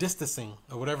distancing,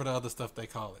 or whatever the other stuff they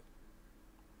call it.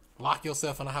 Lock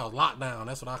yourself in the house. Lockdown.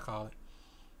 That's what I call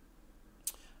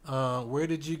it. Where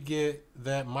did you get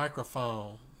that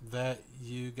microphone that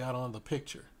you got on the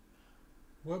picture?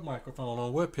 What microphone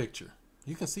on what picture?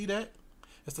 You can see that?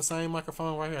 It's the same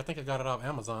microphone right here. I think I got it off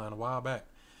Amazon a while back.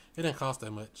 It didn't cost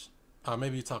that much.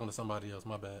 Maybe you're talking to somebody else.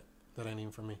 My bad. That ain't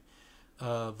even for me.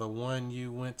 The one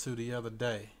you went to the other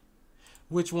day.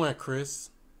 Which one, Chris?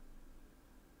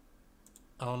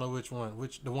 I don't know which one.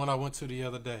 The one I went to the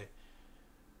other day.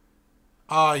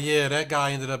 Oh, yeah, that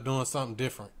guy ended up doing something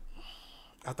different.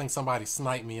 I think somebody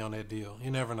sniped me on that deal. You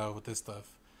never know with this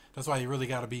stuff. That's why you really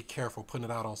got to be careful putting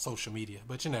it out on social media.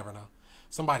 But you never know.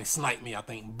 Somebody sniped me, I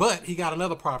think. But he got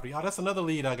another property. Oh, that's another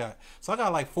lead I got. So I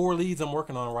got like 4 leads I'm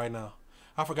working on right now.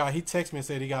 I forgot. He texted me and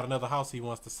said he got another house he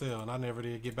wants to sell. And I never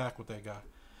did get back with that guy.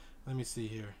 Let me see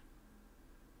here.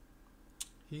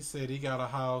 He said he got a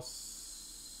house.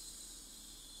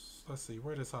 Let's see.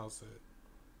 Where this house at?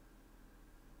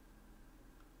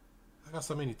 I got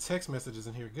so many text messages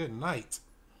in here. Good night.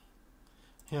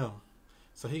 Him.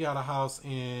 So he got a house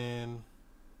in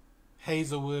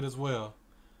Hazelwood as well.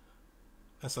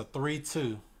 That's a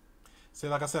 3-2. See,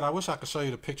 like I said, I wish I could show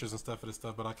you the pictures and stuff of this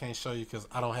stuff, but I can't show you because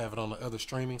I don't have it on the other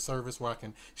streaming service where I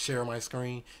can share my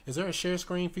screen. Is there a share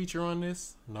screen feature on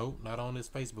this? Nope, not on this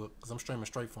Facebook because I'm streaming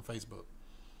straight from Facebook.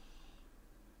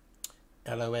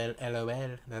 LOL,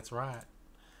 LOL. That's right.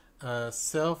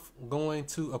 Self going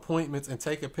to appointments and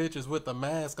taking pictures with the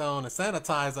mask on and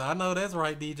sanitizer. I know that's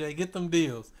right, DJ. Get them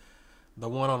deals. The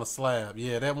one on the slab.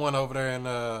 Yeah, that one over there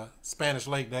in Spanish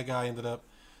Lake, that guy ended up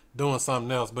doing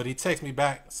something else. But he texted me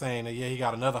back saying that, yeah, he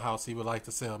got another house he would like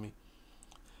to sell me.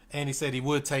 And he said he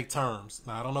would take terms.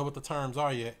 Now, I don't know what the terms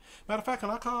are yet. Matter of fact, can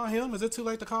I call him? Is it too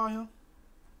late to call him?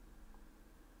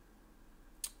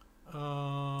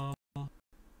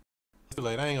 It's too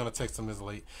late. I ain't going to text him this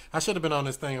late. I should have been on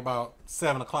this thing about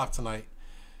 7 o'clock tonight.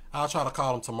 I'll try to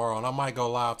call him tomorrow. And I might go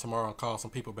live tomorrow and call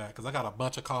some people back because I got a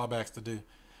bunch of callbacks to do.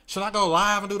 Should I go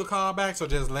live and do the callbacks or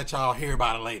just let y'all hear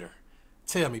about it later?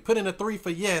 Tell me. Put in a 3 for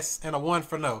yes and a 1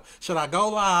 for no. Should I go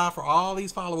live for all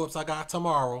these follow-ups I got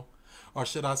tomorrow? Or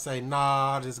should I say,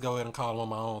 nah, I'll just go ahead and call them on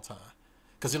my own time?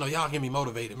 Because, you know, y'all get me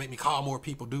motivated. Make me call more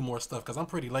people, do more stuff. Because I'm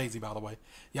pretty lazy, by the way.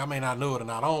 Y'all may not know it or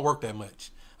not. I don't work that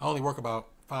much. I only work about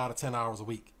 5 to 10 hours a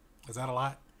week. Is that a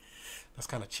lot? That's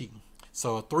kind of cheating.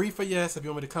 So a 3 for yes if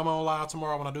you want me to come on live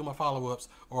tomorrow when I do my follow-ups.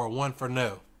 Or a 1 for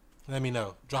no. Let me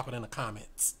know. Drop it in the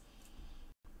comments.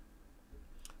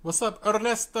 What's up,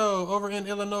 Ernesto, over in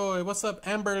Illinois? What's up,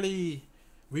 Amberly?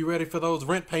 We ready for those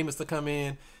rent payments to come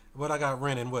in. What I got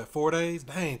rent in, what, 4 days?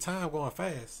 Dang, time going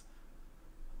fast.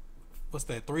 What's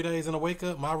that, 3 days in a wake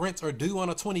up? My rents are due on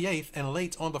the 28th and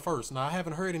late on the 1st. Now, I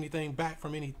haven't heard anything back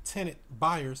from any tenant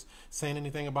buyers saying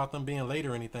anything about them being late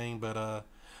or anything, but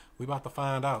we about to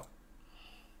find out.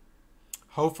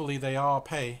 Hopefully they all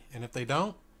pay, and if they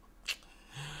don't,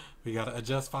 we got to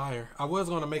adjust fire. I was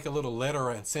going to make a little letter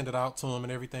and send it out to them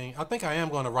and everything. I think I am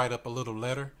going to write up a little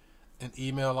letter and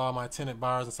email all my tenant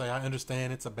buyers and say, I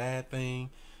understand it's a bad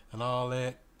thing and all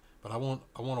that, but I want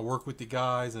to work with you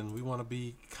guys and we want to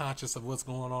be conscious of what's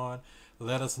going on.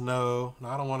 Let us know. Now,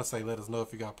 I don't want to say let us know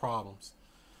if you got problems.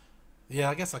 Yeah,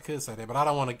 I guess I could say that, but I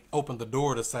don't want to open the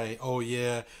door to say, "Oh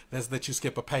yeah, let's let you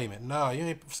skip a payment." No, you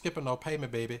ain't skipping no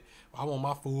payment, baby. I want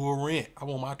my full rent. I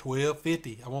want my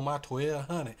 1250. I want my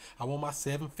 1200. I want my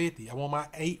 750. I want my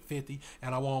 850,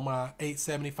 and I want my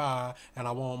 875, and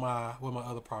I want my what my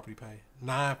other property pay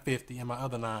 950, and my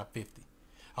other 950.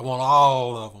 I want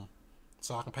all of them,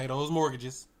 so I can pay those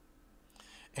mortgages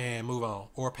and move on,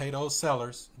 or pay those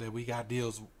sellers that we got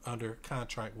deals under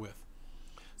contract with.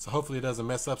 So hopefully it doesn't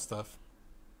mess up stuff.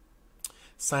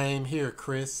 Same here,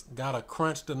 Chris. Gotta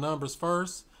crunch the numbers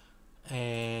first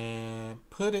and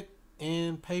put it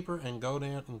in paper and go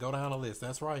down the list.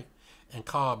 That's right. And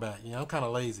call back. Yeah, I'm kind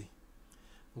of lazy.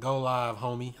 Go live,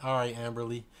 homie. All right,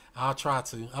 Amberly. I'll try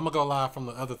to. I'm gonna go live from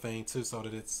the other thing too, so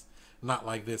that it's not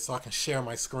like this, so I can share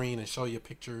my screen and show you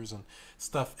pictures and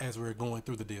stuff as we're going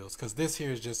through the deals. Because this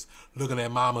here is just looking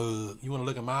at my mug. You want to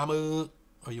look at my mug,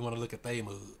 or you want to look at they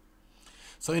mug?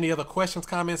 So any other questions,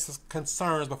 comments,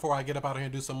 concerns before I get up out of here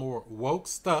and do some more woke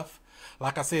stuff?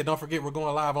 Like I said, don't forget we're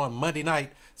going live on Monday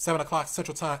night, 7 o'clock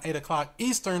Central Time, 8 o'clock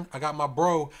Eastern. I got my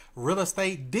bro, Real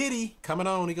Estate Diddy, coming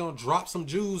on. He going to drop some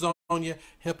Jews on you,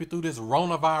 help you through this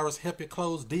coronavirus, help you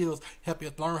close deals, help you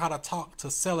learn how to talk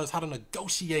to sellers, how to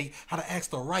negotiate, how to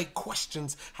ask the right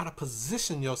questions, how to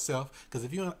position yourself. Because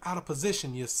if you're out of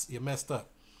position, you're messed up.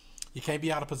 You can't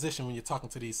be out of position when you're talking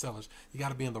to these sellers. You got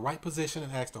to be in the right position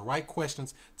and ask the right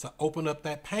questions to open up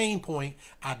that pain point,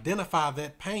 identify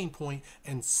that pain point,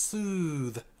 and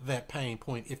soothe that pain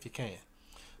point if you can.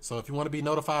 So if you want to be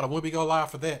notified of when we go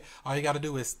live for that, all you got to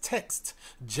do is text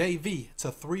JV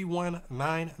to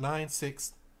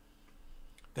 31996.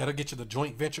 That'll get you the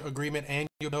joint venture agreement and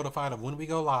you're notified of when we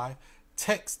go live.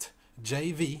 Text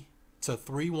JV to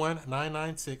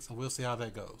 31996 and we'll see how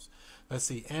that goes. Let's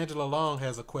see. Angela Long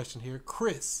has a question here.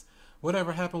 Chris,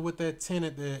 whatever happened with that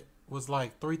tenant that was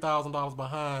like $3,000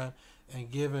 behind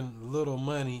and giving little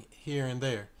money here and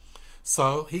there?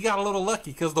 So he got a little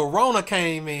lucky because the Rona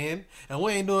came in and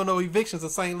we ain't doing no evictions in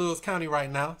St. Louis County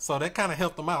right now. So that kind of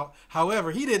helped him out.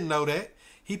 However, he didn't know that.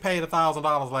 He paid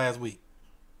 $1,000 last week.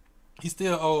 He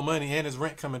still owed money and his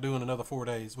rent coming due in another 4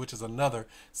 days, which is another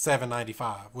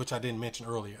 $795, which I didn't mention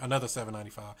earlier. Another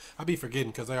 $795. I be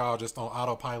forgetting because they're all just on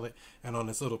autopilot and on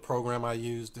this little program I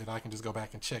used that I can just go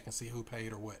back and check and see who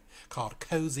paid or what, called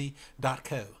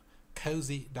cozy.co.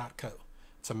 Cozy.co.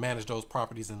 To manage those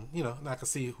properties, and I can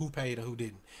see who paid and who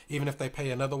didn't. Even if they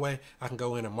pay another way, I can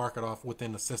go in and mark it off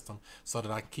within the system so that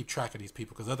I can keep track of these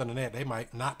people. Because other than that, they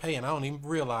might not pay and I don't even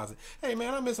realize it. Hey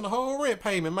man, I'm missing a whole rent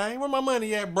payment, man. Where my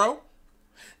money at, bro?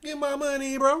 Get my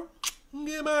money, bro.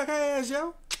 Get my cash,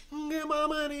 yo. Get my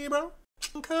money, bro.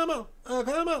 Come on,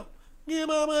 come on. Get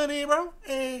my money, bro.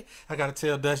 Hey, I gotta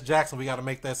tell Dutch Jackson we gotta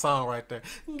make that song right there.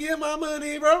 Get my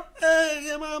money, bro. Hey,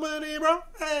 get my money, bro.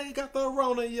 Hey, got the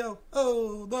Rona, yo.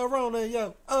 Oh, the Rona,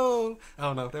 yo. Oh, I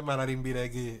don't know. That might not even be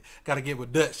that good. Gotta get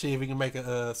with Dutch, see if we can make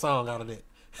a song out of that.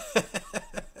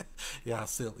 Y'all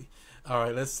silly. All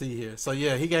right, let's see here. So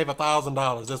yeah, he gave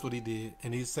 $1,000. That's what he did,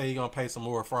 and he said he gonna pay some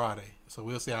more Friday. So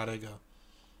we'll see how that go.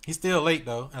 He's still late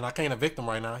though, and I can't evict him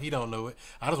right now. He don't know it.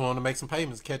 I just want him to make some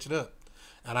payments, catch it up.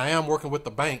 And I am working with the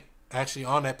bank actually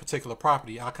on that particular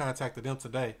property. I contacted them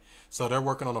today. So they're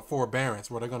working on a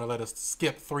forbearance where they're going to let us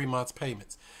skip 3 months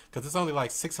payments. Because it's only like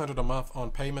 $600 a month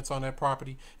on payments on that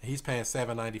property. And he's paying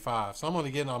 $795. So I'm only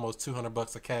getting almost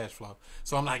 $200 of cash flow.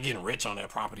 So I'm not getting rich on that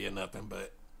property or nothing.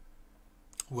 But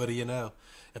what do you know?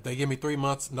 If they give me 3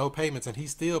 months, no payments, and he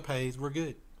still pays, we're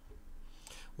good.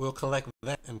 We'll collect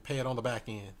that and pay it on the back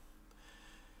end.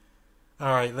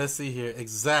 All right, let's see here.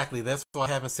 Exactly. That's why I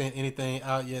haven't sent anything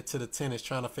out yet to the tenants,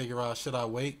 trying to figure out, should I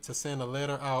wait to send a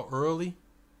letter out early?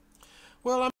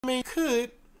 Well, I mean,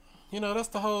 could. That's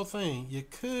the whole thing. You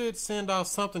could send out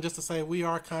something just to say we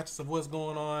are conscious of what's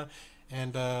going on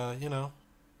and,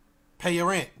 pay your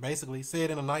rent, basically. Say it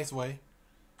in a nice way.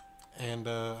 And,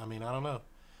 I don't know.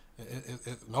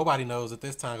 Nobody knows at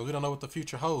this time because we don't know what the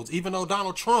future holds. Even though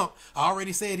Donald Trump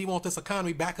already said he wants this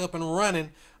economy back up and running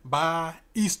by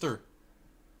Easter.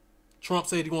 Trump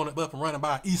said he wanted it up and running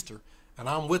by Easter. And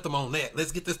I'm with him on that.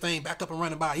 Let's get this thing back up and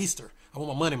running by Easter. I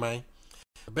want my money, man.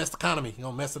 The best economy. You're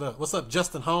going to mess it up. What's up,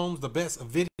 Justin Holmes, the best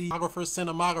videographer,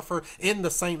 cinematographer in the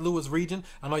St. Louis region.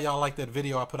 I know y'all like that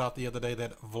video I put out the other day,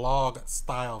 that vlog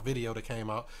style video that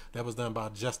came out. That was done by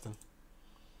Justin.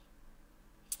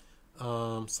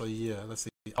 So yeah, let's see.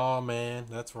 Oh man,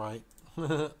 that's right.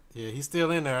 Yeah, he's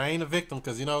still in there. I ain't a victim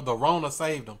because the Rona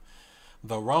saved him.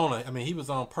 The Rona, he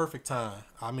was on perfect time.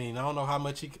 I don't know how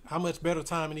much better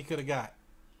timing he could have got.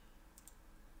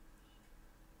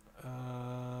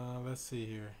 Let's see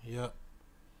here. Yep.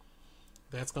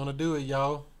 That's gonna do it,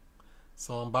 y'all.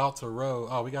 So I'm about to roll.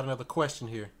 Oh, we got another question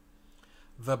here.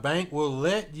 the bank will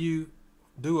let you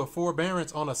do a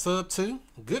forbearance on a sub 2?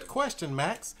 Good question,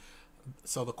 Max.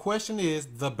 So the question is,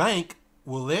 the bank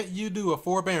will let you do a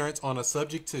forbearance on a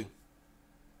subject to.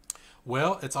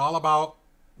 Well, it's all about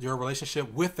your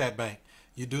relationship with that bank.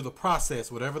 You do the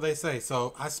process, whatever they say.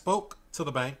 So I spoke to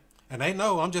the bank, and they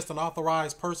know I'm just an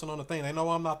authorized person on the thing. They know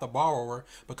I'm not the borrower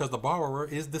because the borrower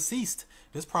is deceased.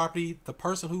 This property, the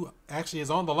person who actually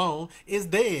is on the loan, is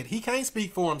dead. He can't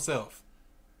speak for himself.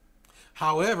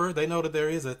 However, they know that there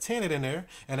is a tenant in there,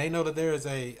 and they know that there is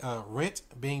a rent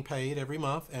being paid every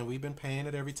month, and we've been paying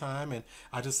it every time. And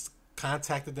I just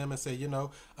contacted them and said,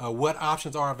 what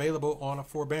options are available on a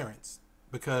forbearance,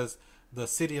 because the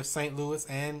city of St. Louis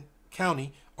and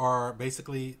county are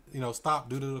basically, stopped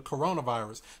due to the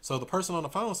coronavirus. So the person on the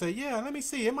phone said, yeah, let me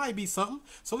see. It might be something.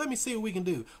 So let me see what we can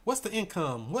do. What's the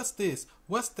income? What's this?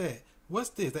 What's that? What's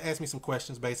this? They asked me some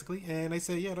questions basically, and they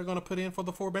said, yeah, they're going to put in for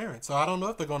the forbearance. So I don't know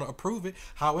if they're going to approve it.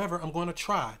 However, I'm going to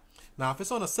try. Now, if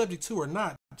it's on a subject to or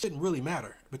not, it shouldn't really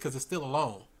matter because it's still a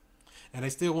loan. And they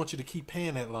still want you to keep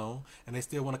paying that loan, and they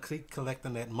still want to keep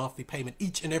collecting that monthly payment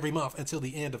each and every month until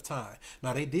the end of time.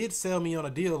 Now, they did sell me on a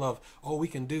deal of, we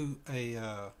can do a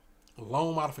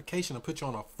loan modification and put you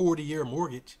on a 40-year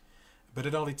mortgage, but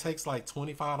it only takes like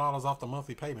 $25 off the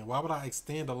monthly payment. Why would I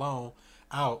extend a loan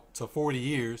out to 40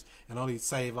 years and only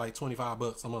save like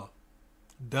 $25 a month?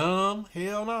 Dumb.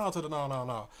 Hell no to the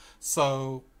no.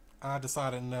 So I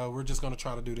decided, no, we're just going to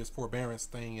try to do this forbearance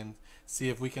thing and see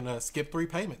if we can skip 3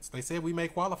 payments. They said we may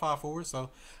qualify for it, so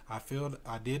I feel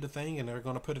I did the thing, and they're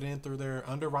going to put it in through their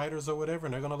underwriters or whatever,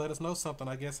 and they're going to let us know something,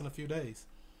 I guess, in a few days.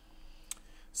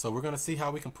 So we're going to see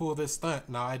how we can pull this stunt.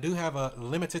 Now, I do have a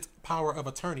limited power of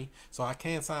attorney, so I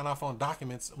can sign off on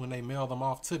documents when they mail them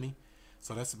off to me.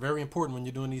 So that's very important when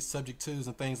you're doing these subject twos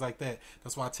and things like that.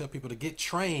 That's why I tell people to get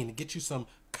trained, get you some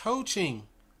coaching.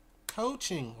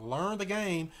 Learn the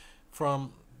game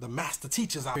from the master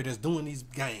teachers out here that's doing these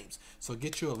games. So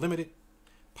get you a limited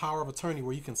power of attorney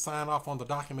where you can sign off on the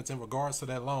documents in regards to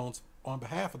that loans on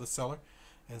behalf of the seller.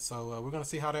 And so we're going to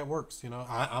see how that works.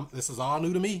 This is all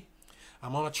new to me.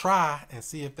 I'm going to try and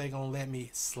see if they're going to let me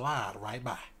slide right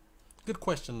by. Good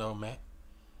question, though, Matt.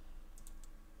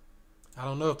 I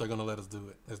don't know if they're going to let us do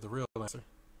it. That's the real answer.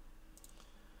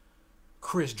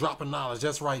 Chris, dropping knowledge.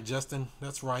 That's right, Justin.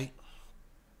 That's right.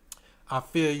 I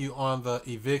feel you on the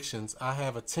evictions. I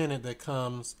have a tenant that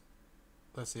comes.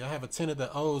 Let's see. I have a tenant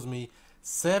that owes me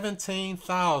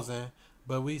 $17,000,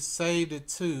 but we saved it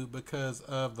too because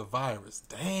of the virus.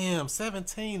 Damn,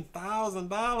 $17,000.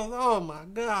 Oh my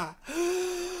God.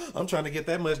 I'm trying to get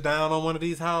that much down on one of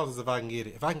these houses if I can get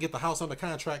it. If I can get the house under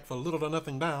contract for little to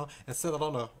nothing down and sell it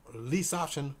on a lease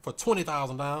option for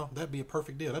 $20,000 down, that'd be a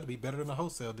perfect deal. That'd be better than a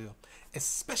wholesale deal,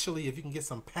 especially if you can get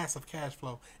some passive cash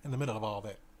flow in the middle of all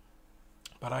that.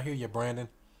 But I hear you, Brandon.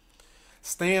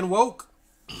 Staying woke.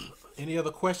 Any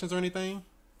other questions or anything?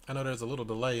 I know there's a little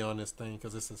delay on this thing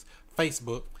because this is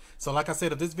Facebook. So like I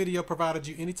said, if this video provided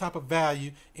you any type of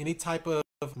value, any type of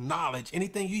knowledge,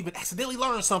 anything you even accidentally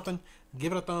learned something,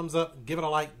 give it a thumbs up, give it a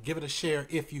like, give it a share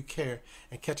if you care,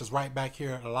 and catch us right back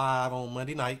here live on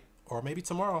Monday night or maybe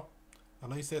tomorrow. I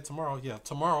know you said tomorrow. Yeah,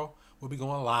 tomorrow we'll be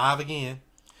going live again,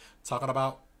 talking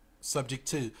about subject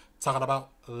to, talking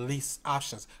about lease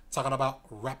options, talking about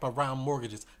wraparound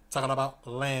mortgages, talking about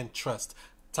land trust,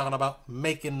 talking about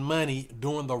making money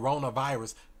during the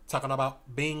coronavirus, talking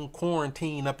about being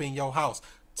quarantined up in your house,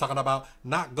 talking about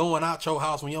not going out your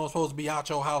house when you don't supposed to be out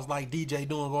your house like DJ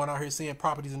doing, going out here seeing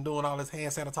properties and doing all this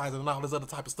hand sanitizer and all this other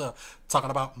type of stuff, talking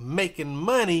about making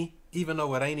money even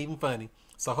though it ain't even funny.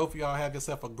 So I hope you all have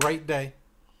yourself a great day.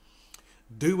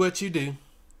 Do what you do.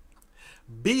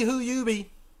 Be who you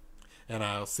be. And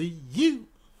I'll see you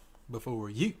before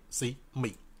you see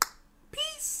me.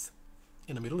 Peace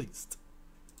in the Middle East.